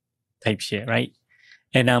me type shit, right?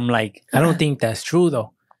 And I'm like, I don't think that's true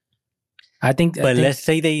though. Let's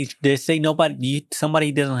say they say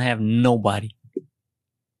somebody doesn't have nobody.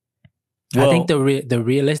 Well, I think the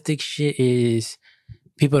realistic shit is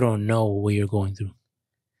people don't know what you're going through.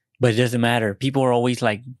 But it doesn't matter. People are always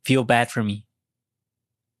like, feel bad for me.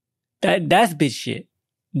 That's bitch shit.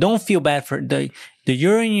 Don't feel bad for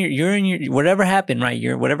you're in your whatever happened,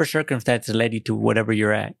 right? Whatever circumstances led you to whatever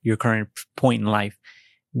you're at, your current point in life.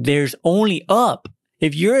 There's only up.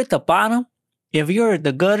 If you're at the bottom, if you're at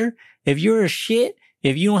the gutter, if you're a shit,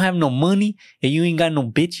 if you don't have no money, if you ain't got no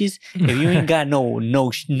bitches, if you ain't got no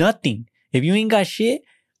nothing, if you ain't got shit,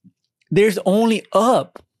 there's only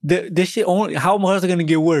up. This shit only, how much is it gonna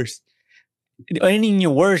get worse? Anything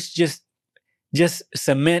your worse just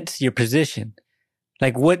cements your position.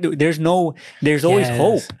 Like what? There's always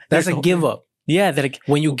hope. That's a give up. Yeah,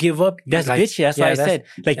 when you give up, that's like, bitchy. That's what I said.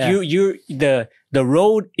 Like the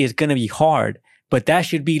road is gonna be hard, but that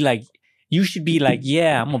should be like, you should be like,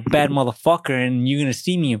 yeah, I'm a bad motherfucker, and you're gonna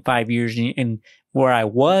see me in 5 years, and where I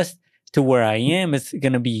was to where I am, it's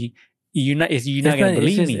gonna be you're not gonna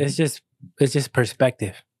believe me. It's just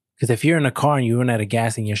perspective. Because if you're in a car and you run out of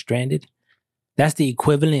gas and you're stranded, that's the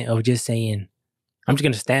equivalent of just saying, I'm just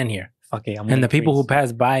going to stand here. Fuck it. And the people who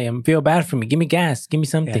pass by feel bad for me. Give me gas. Give me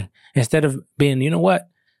something. Yeah. Instead of being, you know what?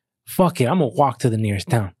 Fuck it. I'm going to walk to the nearest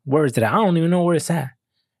town. Where is it? I don't even know where it's at.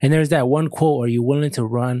 And there's that one quote, are you willing to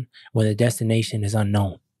run when the destination is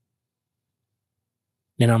unknown?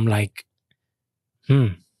 And I'm like,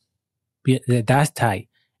 that's tight.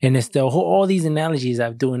 And it's all these analogies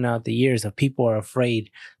I've doing out the years of people are afraid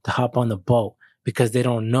to hop on the boat because they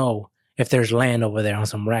don't know if there's land over there on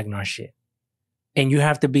some Ragnar shit. And you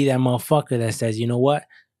have to be that motherfucker that says, you know what?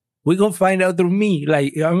 We're going to find out through me.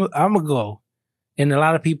 Like, I'm going to go. And a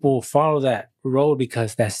lot of people follow that road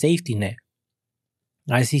because that safety net.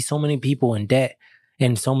 I see so many people in debt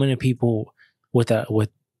and so many people with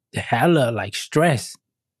hella like stress.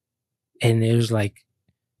 And it was like,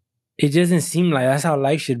 it doesn't seem like that's how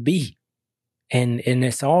life should be. And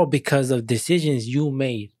it's all because of decisions you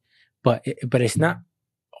made. But it's not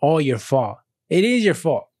all your fault. It is your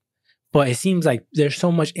fault. But it seems like there's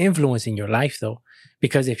so much influence in your life though.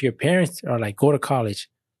 Because if your parents are like, go to college,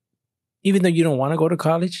 even though you don't want to go to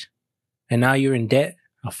college, and now you're in debt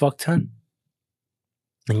a fuck ton,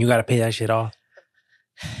 and you got to pay that shit off.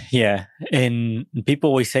 Yeah, and people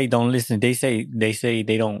always say don't listen. They say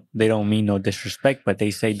they don't mean no disrespect, but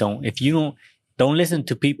they say don't listen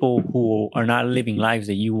to people who are not living lives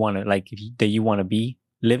that you want to be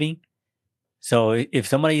living. So if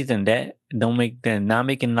somebody's in debt, they're not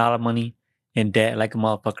making a lot of money, in debt like a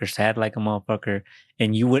motherfucker, sad like a motherfucker,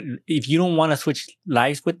 and if you don't want to switch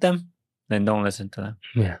lives with them, then don't listen to them.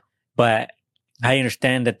 Yeah, but I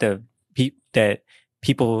understand that that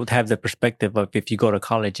people have the perspective of if you go to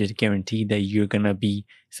college, it's guaranteed that you're gonna be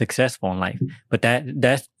successful in life. But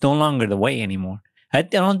that's no longer the way anymore. I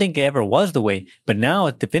don't think it ever was the way, but now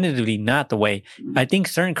it's definitively not the way. I think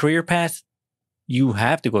certain career paths, you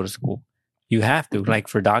have to go to school. You have to, like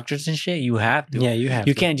for doctors and shit, you have to. Yeah, you have.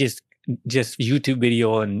 You can't just YouTube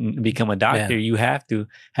video and become a doctor. Yeah. You have to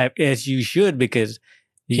have, as you should, because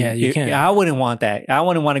you can't. I wouldn't want that. I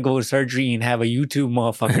wouldn't want to go to surgery and have a YouTube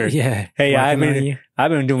motherfucker. Yeah. Hey, I've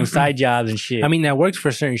been doing side jobs and shit. I mean, that works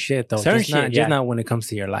for certain shit though. Just not when it comes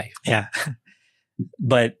to your life. Yeah.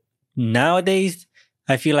 But nowadays,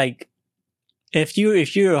 I feel like if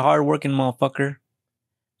you're a hardworking motherfucker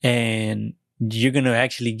and you're gonna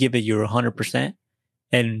actually give it your 100%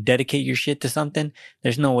 and dedicate your shit to something,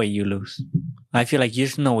 there's no way you lose. I feel like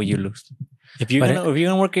there's no way you lose. If you're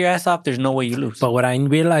gonna work your ass off, there's no way you lose. But what I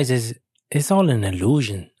realize is it's all an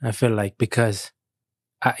illusion. I feel like because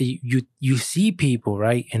you see people,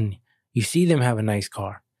 right, and you see them have a nice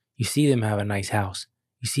car, you see them have a nice house,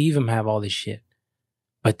 you see them have all this shit,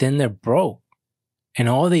 but then they're broke, and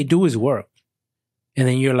all they do is work. And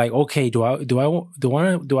then you're like, okay, do I want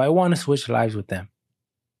to switch lives with them?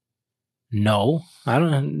 No, I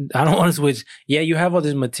don't want to switch. Yeah, you have all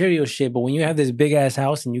this material shit, but when you have this big ass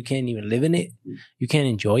house and you can't even live in it, you can't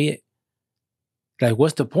enjoy it. Like,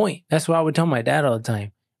 what's the point? That's what I would tell my dad all the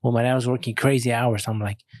time. When my dad was working crazy hours, I'm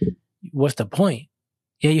like, what's the point?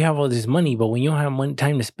 Yeah, you have all this money, but when you don't have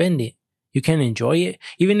time to spend it, you can't enjoy it.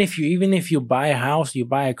 Even if you buy a house, you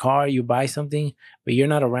buy a car, you buy something, but you're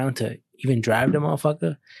not around to even drive the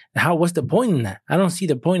motherfucker. What's the point in that? I don't see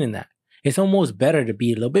the point in that. It's almost better to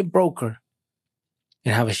be a little bit broker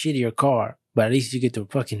and have a shittier car, but at least you get to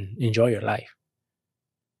fucking enjoy your life.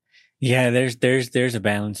 Yeah, there's a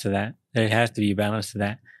balance to that. There has to be a balance to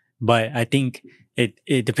that. But I think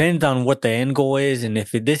it depends on what the end goal is, and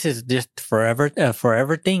if this is just forever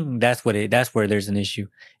thing, that's where there's an issue.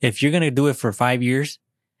 If you're gonna do it for 5 years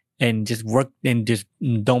and just work and just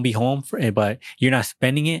don't be home but you're not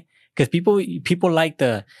spending it, because people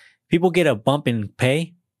get a bump in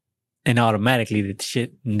pay, and automatically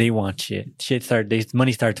they want shit.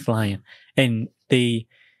 Money starts flying, and I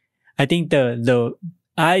think I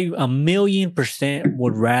 1,000,000%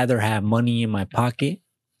 would rather have money in my pocket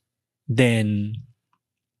than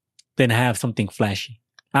have something flashy.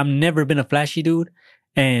 I've never been a flashy dude,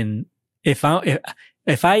 and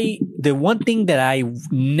the one thing that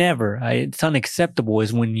it's unacceptable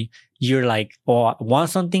is when you're like, oh, I want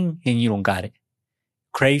something and you don't got it.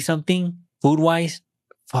 Crave something food wise,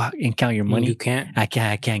 fuck, and count your money. You can't. I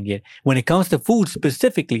can't get it. When it comes to food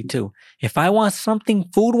specifically too, if I want something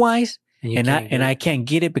food wise and I can't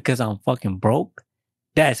get it because I'm fucking broke,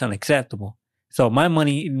 that's unacceptable. So my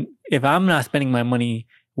money, if I'm not spending my money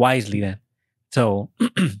wisely, then so.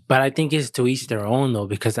 But I think it's to each their own though,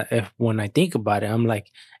 because when I think about it, I'm like,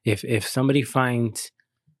 if somebody finds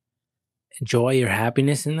joy or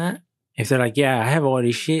happiness in that, if they're like, yeah, I have all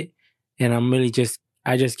this shit, and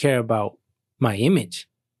I just care about my image.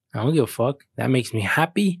 I don't give a fuck. That makes me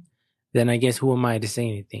happy. then I guess who am I to say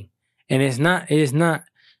anything? And it is not,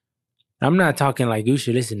 I'm not talking like you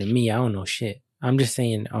should listen to me. I don't know shit. I'm just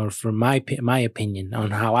saying, from my opinion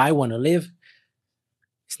on how I want to live,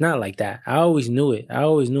 it's not like that. I always knew it. I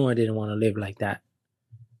always knew I didn't want to live like that.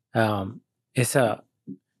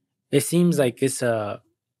 It seems like it's a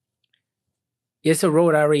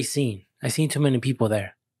road I already seen. I seen too many people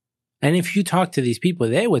there. And if you talk to these people,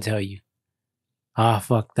 they would tell you, I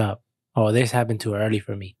fucked up. Oh, this happened too early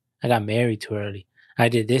for me. I got married too early. I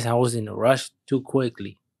did this. I was in a rush too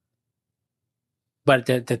quickly. But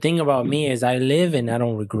the thing about me is I live and I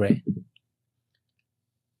don't regret.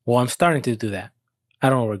 Well, I'm starting to do that. I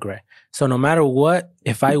don't regret. So no matter what,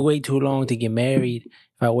 if I wait too long to get married,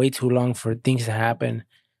 if I wait too long for things to happen,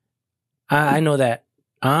 I know that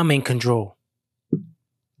I'm in control.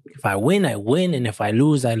 If I win, I win. And if I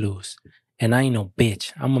lose, I lose. And I ain't no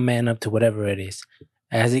bitch. I'm a man up to whatever it is.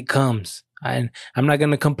 As it comes. I'm not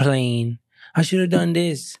going to complain. I should have done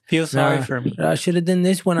this. Feel sorry for me. I should have done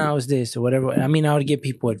this when I was this or whatever. I mean, I would give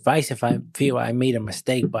people advice if I feel I made a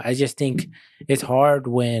mistake. But I just think it's hard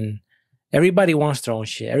when everybody wants their own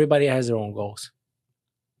shit. Everybody has their own goals.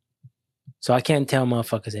 So I can't tell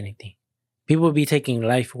motherfuckers anything. People be taking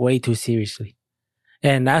life way too seriously.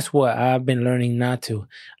 And that's what I've been learning not to.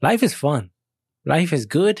 Life is fun. Life is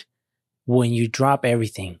good when you drop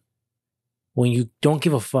everything. When you don't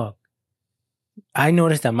give a fuck. I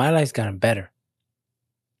noticed that my life's gotten better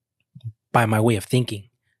by my way of thinking.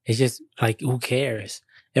 It's just like, who cares?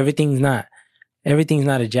 Everything's not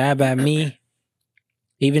a jab at me.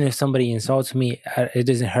 Even if somebody insults me, it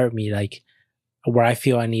doesn't hurt me. Like where I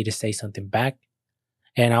feel I need to say something back.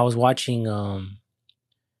 And I was watching,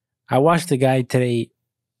 I watched the guy today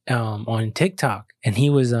on TikTok, and he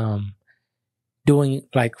was doing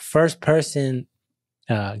like first person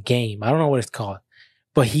game. I don't know what it's called,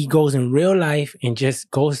 but he goes in real life and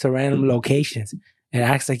just goes to random locations and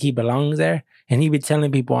acts like he belongs there. And he be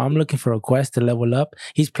telling people, I'm looking for a quest to level up.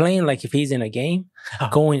 He's playing like if he's in a game,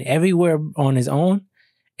 going everywhere on his own.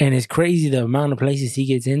 And it's crazy the amount of places he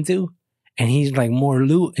gets into. And he's like more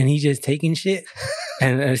loot, and he's just taking shit.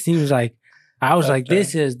 And it seems like, I was like,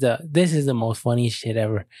 this is the most funniest shit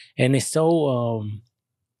ever. And it's so,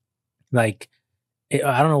 I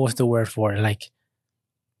don't know what's the word for it. Like,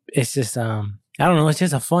 it's just, I don't know. It's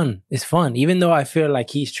just it's fun. Even though I feel like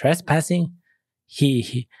he's trespassing,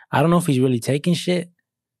 I don't know if he's really taking shit,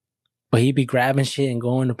 but he'd be grabbing shit and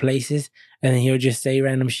going to places, and then he'll just say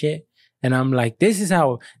random shit. And I'm like, this is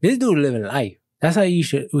how this dude living life. That's how you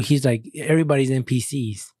should. He's like, everybody's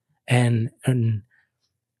NPCs. And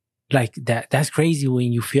like that's crazy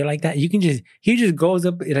when you feel like that. He just goes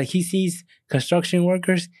up, like he sees construction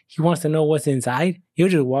workers. He wants to know what's inside. He'll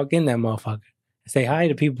just walk in that motherfucker, say hi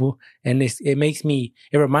to people. And it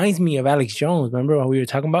reminds me of Alex Jones. Remember what we were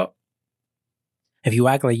talking about? If you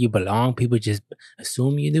act like you belong, people just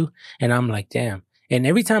assume you do. And I'm like, damn. And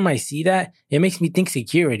every time I see that, it makes me think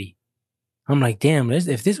security. I'm like, damn,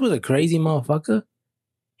 if this was a crazy motherfucker,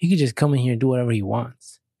 he could just come in here and do whatever he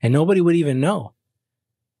wants. And nobody would even know.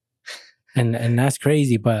 And that's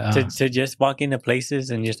crazy. But to just walk into places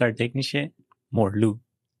and just start taking shit, more loot.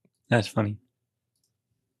 That's funny.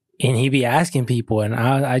 And he be asking people. And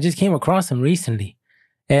I just came across him recently.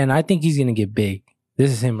 And I think he's going to get big.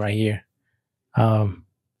 This is him right here.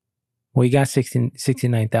 He got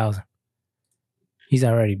 69,000. He's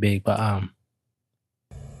already big, but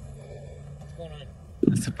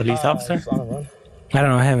That's a police officer? I don't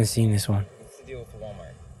know. I haven't seen this one. What's the deal with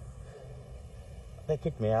Walmart? They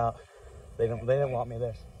kicked me out. They didn't want me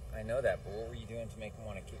there. I know that, but what were you doing to make them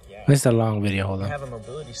want to kick you out? This is a long video. Hold I on. have a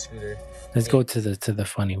mobility scooter. Let's go to the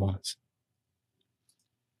funny ones.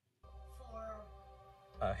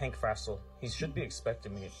 Hank Frassel. He should be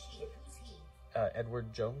expecting me.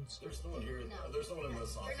 Edward Jones. There's no one here. No. There's no one in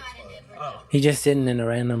this office. He's just sitting in a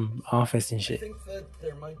random office and shit. I think that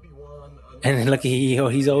there might be one. And look,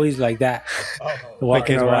 he's always like that,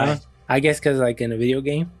 walking around. I guess because like in a video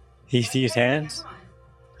game, He sees his hands?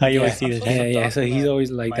 How you always see his hands? Yeah. So he's always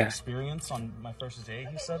like my that. experience on my first day,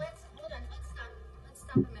 he said. Hold on, let's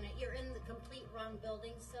stop a minute. You're in the complete wrong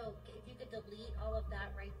building, so if you could delete all of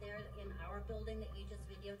that right there in our building that you just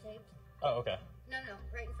videotaped. Oh, okay. No,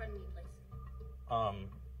 right in front of me, please.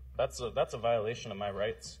 That's a violation of my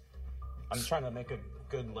rights. I'm trying to make a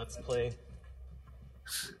good Let's Play.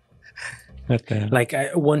 Okay. Like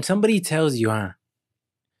when somebody tells you,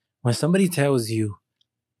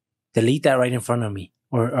 delete that right in front of me,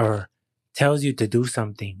 or tells you to do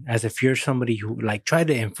something as if you're somebody who like try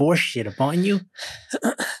to enforce shit upon you.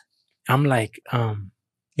 I'm like,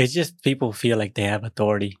 It's just people feel like they have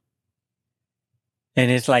authority. And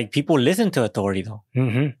it's like people listen to authority though.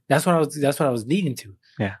 That's what I was leading to.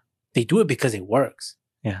 Yeah. They do it because it works.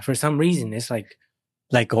 Yeah. For some reason, it's like,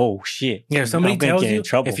 oh shit. if somebody tells you,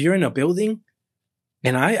 trouble. if you're in a building,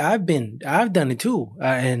 and I've done it too.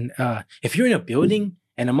 And if you're in a building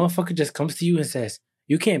and a motherfucker just comes to you and says,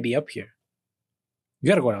 you can't be up here. You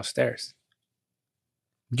got to go downstairs.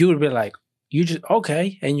 You would be like, you just,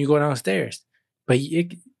 okay. And you go downstairs. But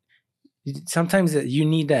sometimes you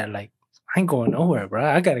need that, like, I ain't going nowhere, bro.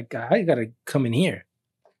 I gotta come in here.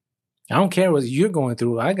 I don't care what you're going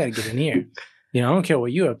through. I gotta get in here. I don't care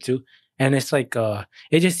what you're up to. And it's like,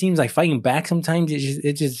 it just seems like fighting back sometimes.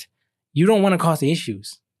 It just, you don't want to cause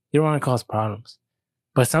issues. You don't want to cause problems.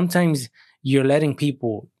 But sometimes you're letting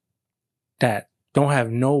people that don't have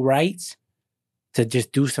no rights to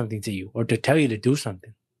just do something to you or to tell you to do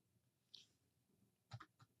something.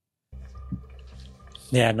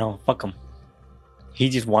 Yeah, no, fuck him. He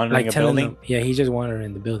just wandering a building. He's just wandering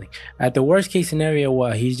in the building. At the worst case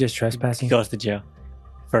scenario, he's just trespassing. He goes to jail.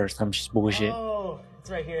 First, I'm just bullshit. Oh, it's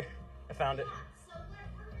right here. I found it. So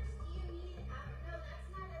what purpose do you need? No,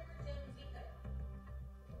 that's not Edward Jones either.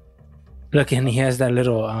 Look, and he has that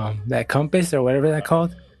little that compass or whatever that's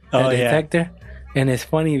called. Oh, that yeah. detector. And it's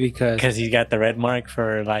funny because He's got the red mark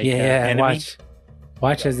for like enemy.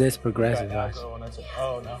 Watch as this progresses. Watch. Oh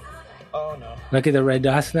no. Oh no. Look at the red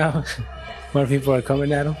dots now. More people are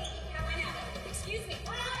coming at him. Excuse me.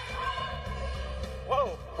 Whoa!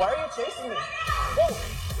 Why are you chasing me? Whoa!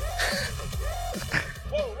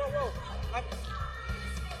 Whoa!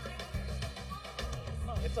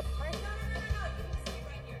 No, it's a prank.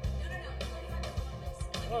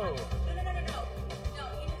 Whoa! No, you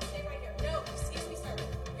need to stay right here. No, excuse me, sir.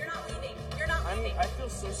 You're not leaving. You're not leaving. I feel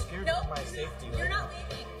so scared No, for my safety. you're not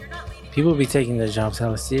leaving. You're not leaving. People be taking their jobs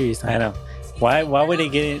hella serious. I know. Why would they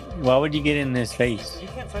get it? Why would you get in his face? You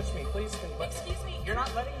can't touch me, please. Excuse me. You're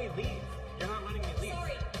not letting me leave. You're not letting me leave.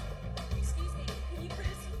 Sorry. Excuse me. Can you please?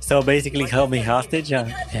 So basically, held me hostage. Because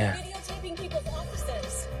Yeah. you're videotaping people's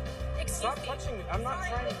offices. Excuse Stop me. touching me. I'm not Sorry,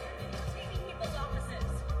 trying to. you're videotaping people's offices.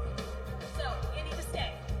 So you need to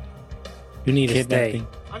stay. You need to stay. Kidnapping.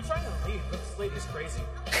 I'm trying to leave, but this lady's crazy.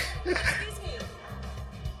 Excuse me.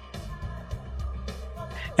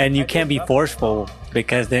 And you can't be forceful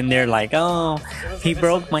because then they're like, oh, he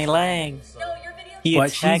broke my leg. No, you're videotaping. He But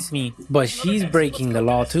attacked me. But she's breaking the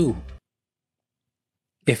law too.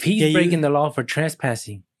 If he's breaking the law for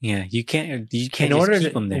trespassing, You can't in just order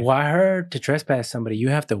keep him there. why her to trespass somebody, you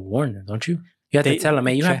have to warn them, don't you? You have to tell them,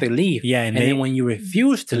 hey, you have to leave. Yeah, and then when you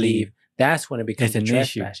refuse to leave, that's when it becomes it's a an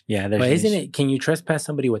issue. trespass. Yeah, there's But an isn't issue. it? Can you trespass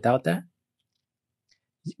somebody without that?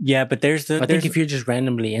 Yeah, but there's I think if you're just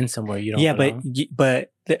randomly in somewhere, you don't. yeah, belong.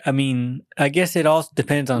 I mean, I guess it also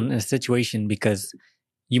depends on the situation because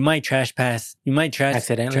you might trespass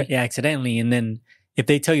Accidentally? accidentally, and then if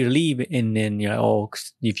they tell you to leave, and then you're like, oh,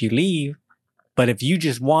 if you leave, but if you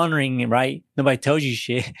just wandering, right, nobody tells you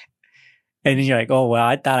shit, and then you're like, oh well,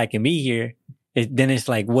 I thought I can be here. Then it's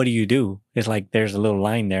like, what do you do? It's like there's a little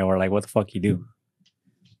line there, where like, what the fuck you do?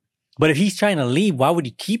 But if he's trying to leave, why would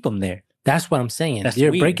you keep him there? That's what I'm saying. That's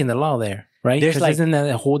You're weird. breaking the law there, right? There's Because like- isn't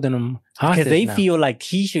that holding them hostage? Because they now? feel like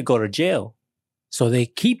he should go to jail. so they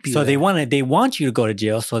keep you. So there. they want you to go to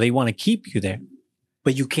jail. So they want to keep you there.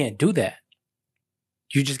 But you can't do that.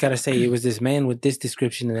 You just got to say it was this man with this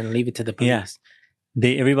description and then leave it to the police. Yeah.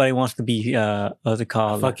 Everybody wants to be what's it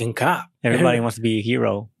called? Fucking cop. Everybody wants to be a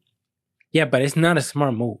hero. Yeah, but it's not a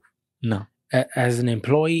smart move. No. As an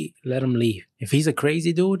employee, let him leave. If he's a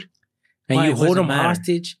crazy dude and Why? you What hold does it him matter?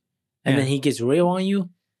 hostage and Yeah. then he gets real on you,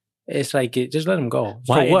 it's like, just let him go.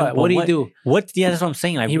 Why? For what? What do you do? What? Yeah, that's what I'm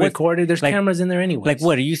saying. Like, He what, recorded. There's like- cameras in there anyway. like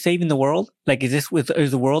what? Are you saving the world? Like, is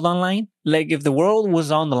the world online? Like, if the world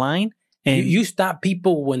was on the line and You stop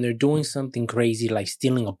people when they're doing something crazy like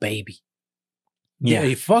stealing a baby. yeah,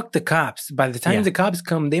 You fuck the cops. By the time Yeah. the cops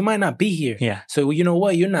come, they might not be here. yeah, So you know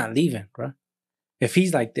what? You're not leaving, bro. If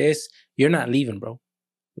he's like this, you're not leaving, bro.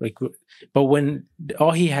 Like, but when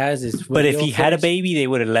all he has is, but if video he had a footage- baby, they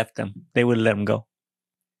would have left him. They would have let him go.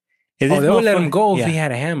 If oh, this they would let him motherfucker- go if yeah. he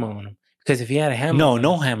had a hammer on him. Because if he had a hammer, No, on him,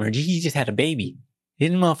 no hammer. He just had a baby.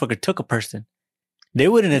 This motherfucker took a person. They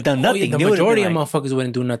wouldn't have done Oh, yeah, nothing. the They would've been majority of like- motherfuckers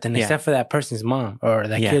wouldn't do nothing Yeah. except for that person's mom or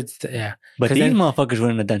that Yeah. kid's. Yeah, But 'cause these then- motherfuckers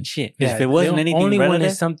wouldn't have done shit. yeah. If it wasn't the anything only one relative,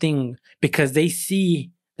 is something because they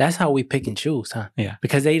see. That's how we pick and choose, huh? Yeah.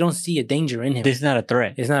 Because they don't see a danger in him. this is not a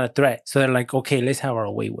threat. It's not a threat. So they're like, okay, let's have our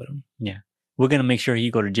way with him. We're going to make sure he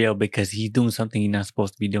go to jail because he's doing something he's not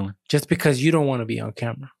supposed to be doing. Just because you don't want to be on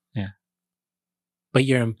camera. Yeah. But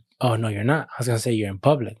you're in, oh, no, you're not. I was going to say you're in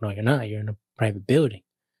public. No, you're not. You're in a private building.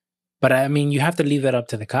 But I mean, you have to leave that up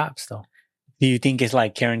to the cops, though. Do you think it's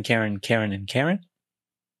like Karen, and Karen?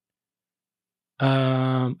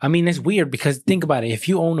 I mean, it's weird because think about it. If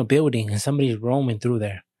you own a building and somebody's roaming through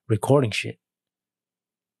there recording shit,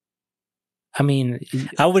 I mean,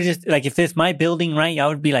 I would just like if it's my building, right? I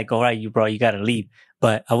would be like, all right, you gotta leave.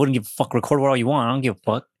 But I wouldn't give a fuck. Record all you want. I don't give a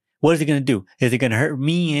fuck. What is it gonna do? Is it gonna hurt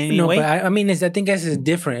me in any no, way? but I mean, I think that's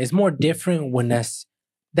different. It's more different when that's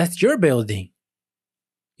your building.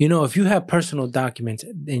 You know, if you have personal documents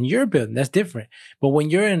in your building, that's different. But when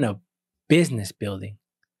you're in a business building,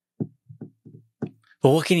 But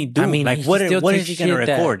what can he do? I mean, like, he what still is takes he going to shit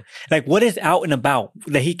that- record? Like, what is out and about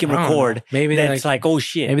that he can I don't record? know. Maybe they're that's like, oh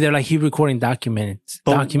shit. maybe they're like he recording documents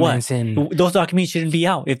But and those documents shouldn't be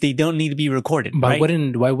out if they don't need to be recorded. why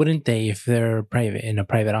Right? why wouldn't they if they're private in a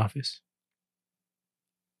private office?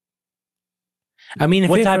 I mean, if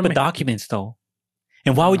What type informa- of documents though?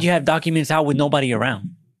 And why would you have documents out with nobody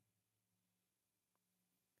around?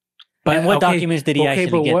 But And what documents did he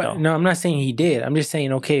actually get, though? No, I'm not saying he did. I'm just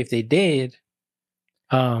saying, okay, if they did,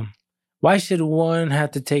 why should one have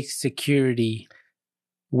to take security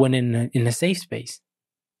when in a safe space?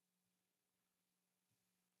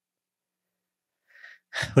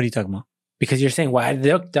 What are you talking about? Because you're saying why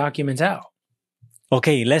the documents out?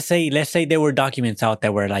 Okay, let's say there were documents out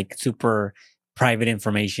that were like super private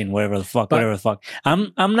information, whatever the fuck.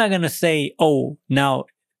 I'm not gonna say, oh, now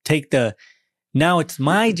it's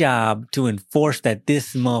my job to enforce that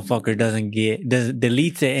this motherfucker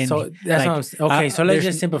deletes it. And So that's like, what I'm saying. Okay, so let's there's-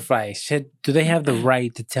 just simplify. Do they have the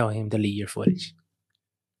right to tell him delete your footage?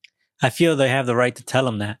 I feel they have the right to tell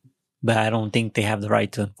him that, but I don't think they have the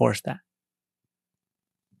right to enforce that.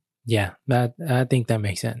 Yeah, I think that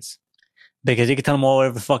makes sense. Because you can tell them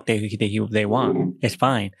whatever the fuck they want. It's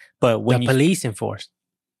fine. But when The police enforce.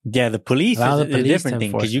 the police Allow is the a police different to thing.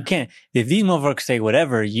 enforce Because you it. can't, if these motherfuckers say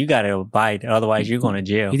whatever, you got to abide. Otherwise, you're going to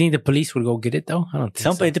jail. You think the police would go get it though? I don't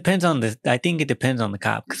think so. It depends on I think it depends on the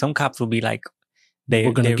cop. 'Cause some cops will be like,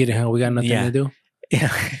 We're gonna get it. Huh? We got nothing yeah. to do,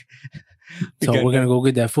 Yeah. so we're gonna go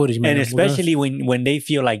get that footage, man. And We're gonna- especially when they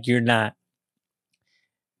feel like you're not,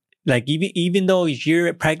 like even though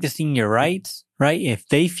you're practicing your rights, right? If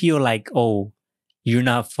they feel like, oh, you're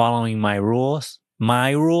not following my rules,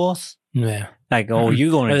 yeah. like, oh,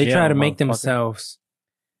 you're going to Or they jail, try to make motherfucker. themselves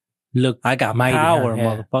look. I got mighty, power, huh?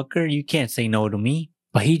 Yeah. motherfucker. You can't say no to me.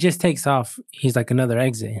 But he just takes off. He's like another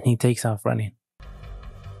exit, and he takes off running.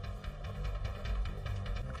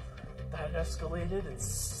 That escalated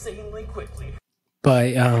insanely quickly.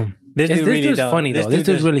 But This this dude really dude's don't- funny though. This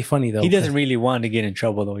dude's really funny though. He doesn't really want to get in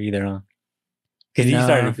trouble though either, huh? Because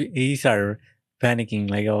Nah. he started panicking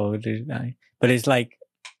like, oh, but it's like,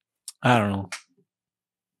 I don't know.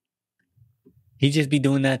 He just be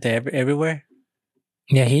doing that to everywhere.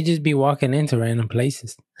 Yeah, he just be walking into random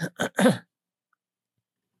places.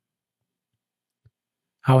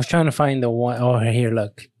 I was trying to find the one. Oh, here,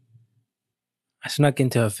 look. I snuck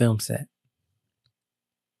into a film set.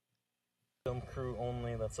 Film crew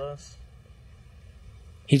only, that's us.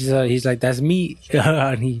 He's like, that's me.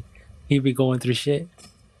 And he be going through shit.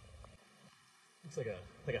 It's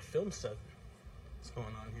like a film set. What's going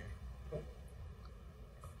on here?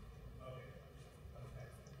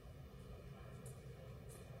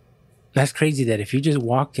 That's crazy that if you just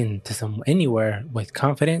walk into anywhere with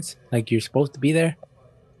confidence, like you're supposed to be there,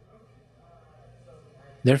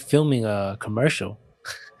 they're filming a commercial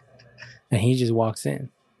and he just walks in.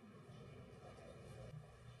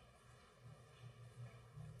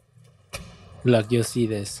 Look, you'll see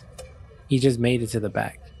this. He just made it to the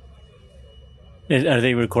back. Are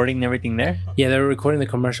they recording everything there? Yeah, they're recording the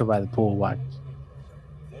commercial by the pool. Watch.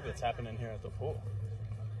 Maybe it's happening here at the pool.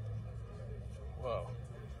 Whoa.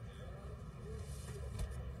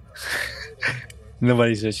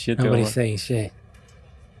 Nobody says shit to Nobody's him. saying shit.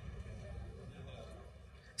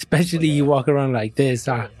 Especially you walk around like this,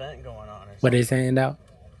 An event going on or with something. his hand out.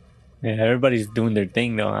 Yeah, everybody's doing their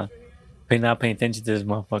thing though, huh? Not paying attention to this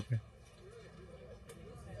motherfucker.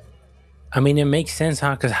 I mean, it makes sense,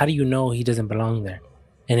 huh? Because how do you know he doesn't belong there?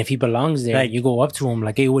 And if he belongs there, Like- you go up to him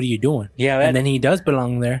like, hey, what are you doing? Yeah, And then he does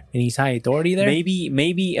belong there and he's high authority there.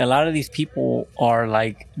 maybe a lot of these people are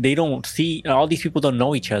like, they don't see, all these people don't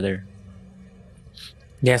know each other.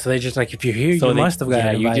 Yeah, so they're just like, if you're here, So you they- must have got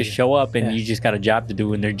yeah, you invited. just show up and Yeah. you just got a job to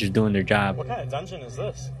do and they're just doing their job. What kind of dungeon is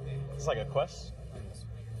this? It's like a quest?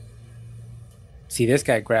 See, this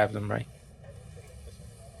guy grabs him, right?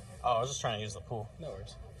 Oh, I was just trying to use the pool. No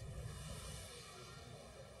worries.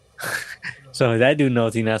 So that dude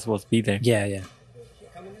knows he's not supposed to be there. Yeah, yeah.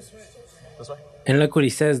 This way? And look what he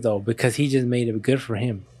says, though, because he just made it good for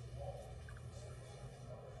him.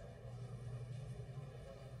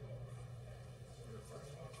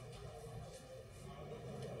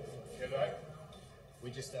 We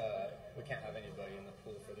just we can't have anybody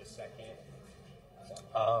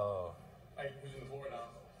Oh. Who's in the floor now?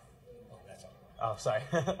 Oh, that's all. Oh, sorry.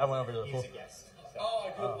 I went over to the He's pool. a guest. Oh,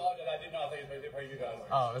 I do apologize. I did not think it was for you guys.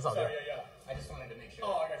 Oh, it's all Sorry, good. yeah. I just wanted to make sure.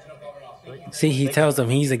 Oh, I got you. No problem at all. See, he tells him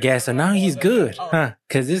he's a guest, so now he's good, huh?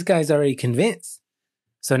 Because this guy's already convinced.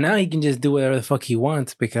 So now he can just do whatever the fuck he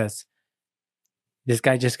wants because this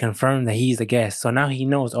guy just confirmed that he's a guest. So now he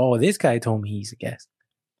knows, oh, this guy told me he's a guest.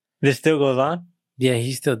 This still goes on? Yeah,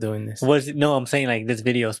 he's still doing this. No, I'm saying like this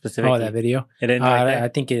video specifically. Oh, that video? It ends right there? I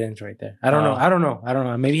think it ends right there. I don't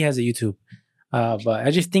know. Maybe he has a YouTube. But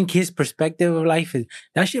I just think his perspective of life is,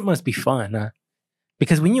 that shit must be fun, huh?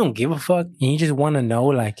 Because when you don't give a fuck and you just want to know,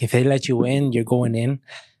 like, if they let you in, you're going in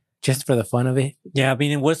just for the fun of it. Yeah, I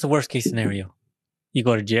mean, what's the worst case scenario? You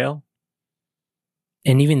go to jail?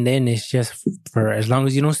 And even then, it's just for as long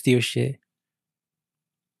as you don't steal shit.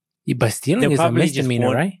 But stealing They'll is a probably just misdemeanor,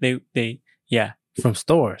 want- right? They yeah. From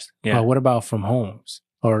stores. Yeah. What about from homes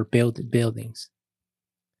or buildings?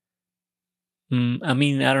 I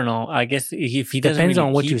mean, I don't know. I guess if he doesn't Depends really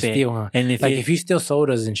on what you keep it, steal, huh? and If you steal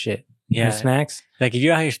sodas and shit, and snacks, like if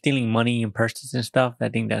you're out here stealing money and purses and stuff, I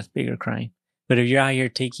think that's bigger crime. But if you're out here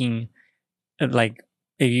taking, like,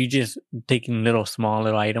 if you just taking small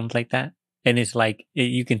little items like that, and it's like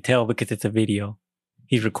you can tell because it's a video,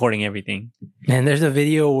 he's recording everything. and there's a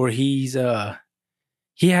video where he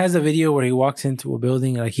has a video where he walks into a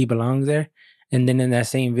building like he belongs there, and then in that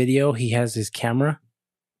same video he has his camera,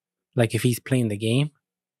 like if he's playing the game,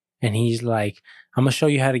 and he's like, I'm gonna show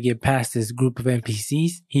you how to get past this group of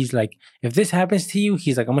NPCs. He's like, if this happens to you,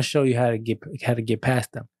 he's like, I'm gonna show you how to get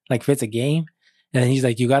past them. Like if it's a game, and he's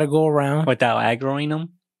like, you gotta go around Without aggroing them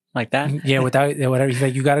like that? Yeah, without whatever. He's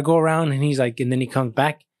like, you gotta go around, and he's like, and then he comes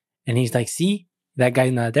back, and he's like, see, that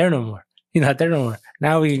guy's not there no more. He's not there no more.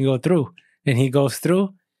 Now we can go through, and he goes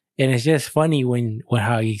through, and it's just funny when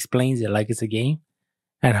how he explains it like it's a game,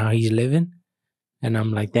 and how he's living. And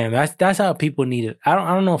I'm like, damn, that's how people need it. I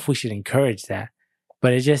don't know if we should encourage that,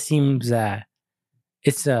 but it just seems that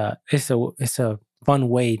it's a fun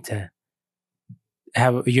way to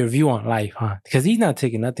have your view on life, huh? Because he's not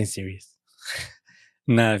taking nothing serious.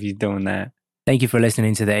 Not if you're doing that. Thank you for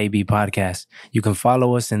listening to the AB podcast. You can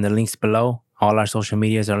follow us in the links below. All our social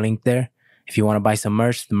medias are linked there. If you want to buy some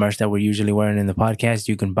merch, the merch that we're usually wearing in the podcast,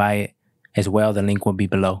 you can buy it as well. The link will be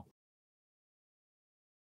below.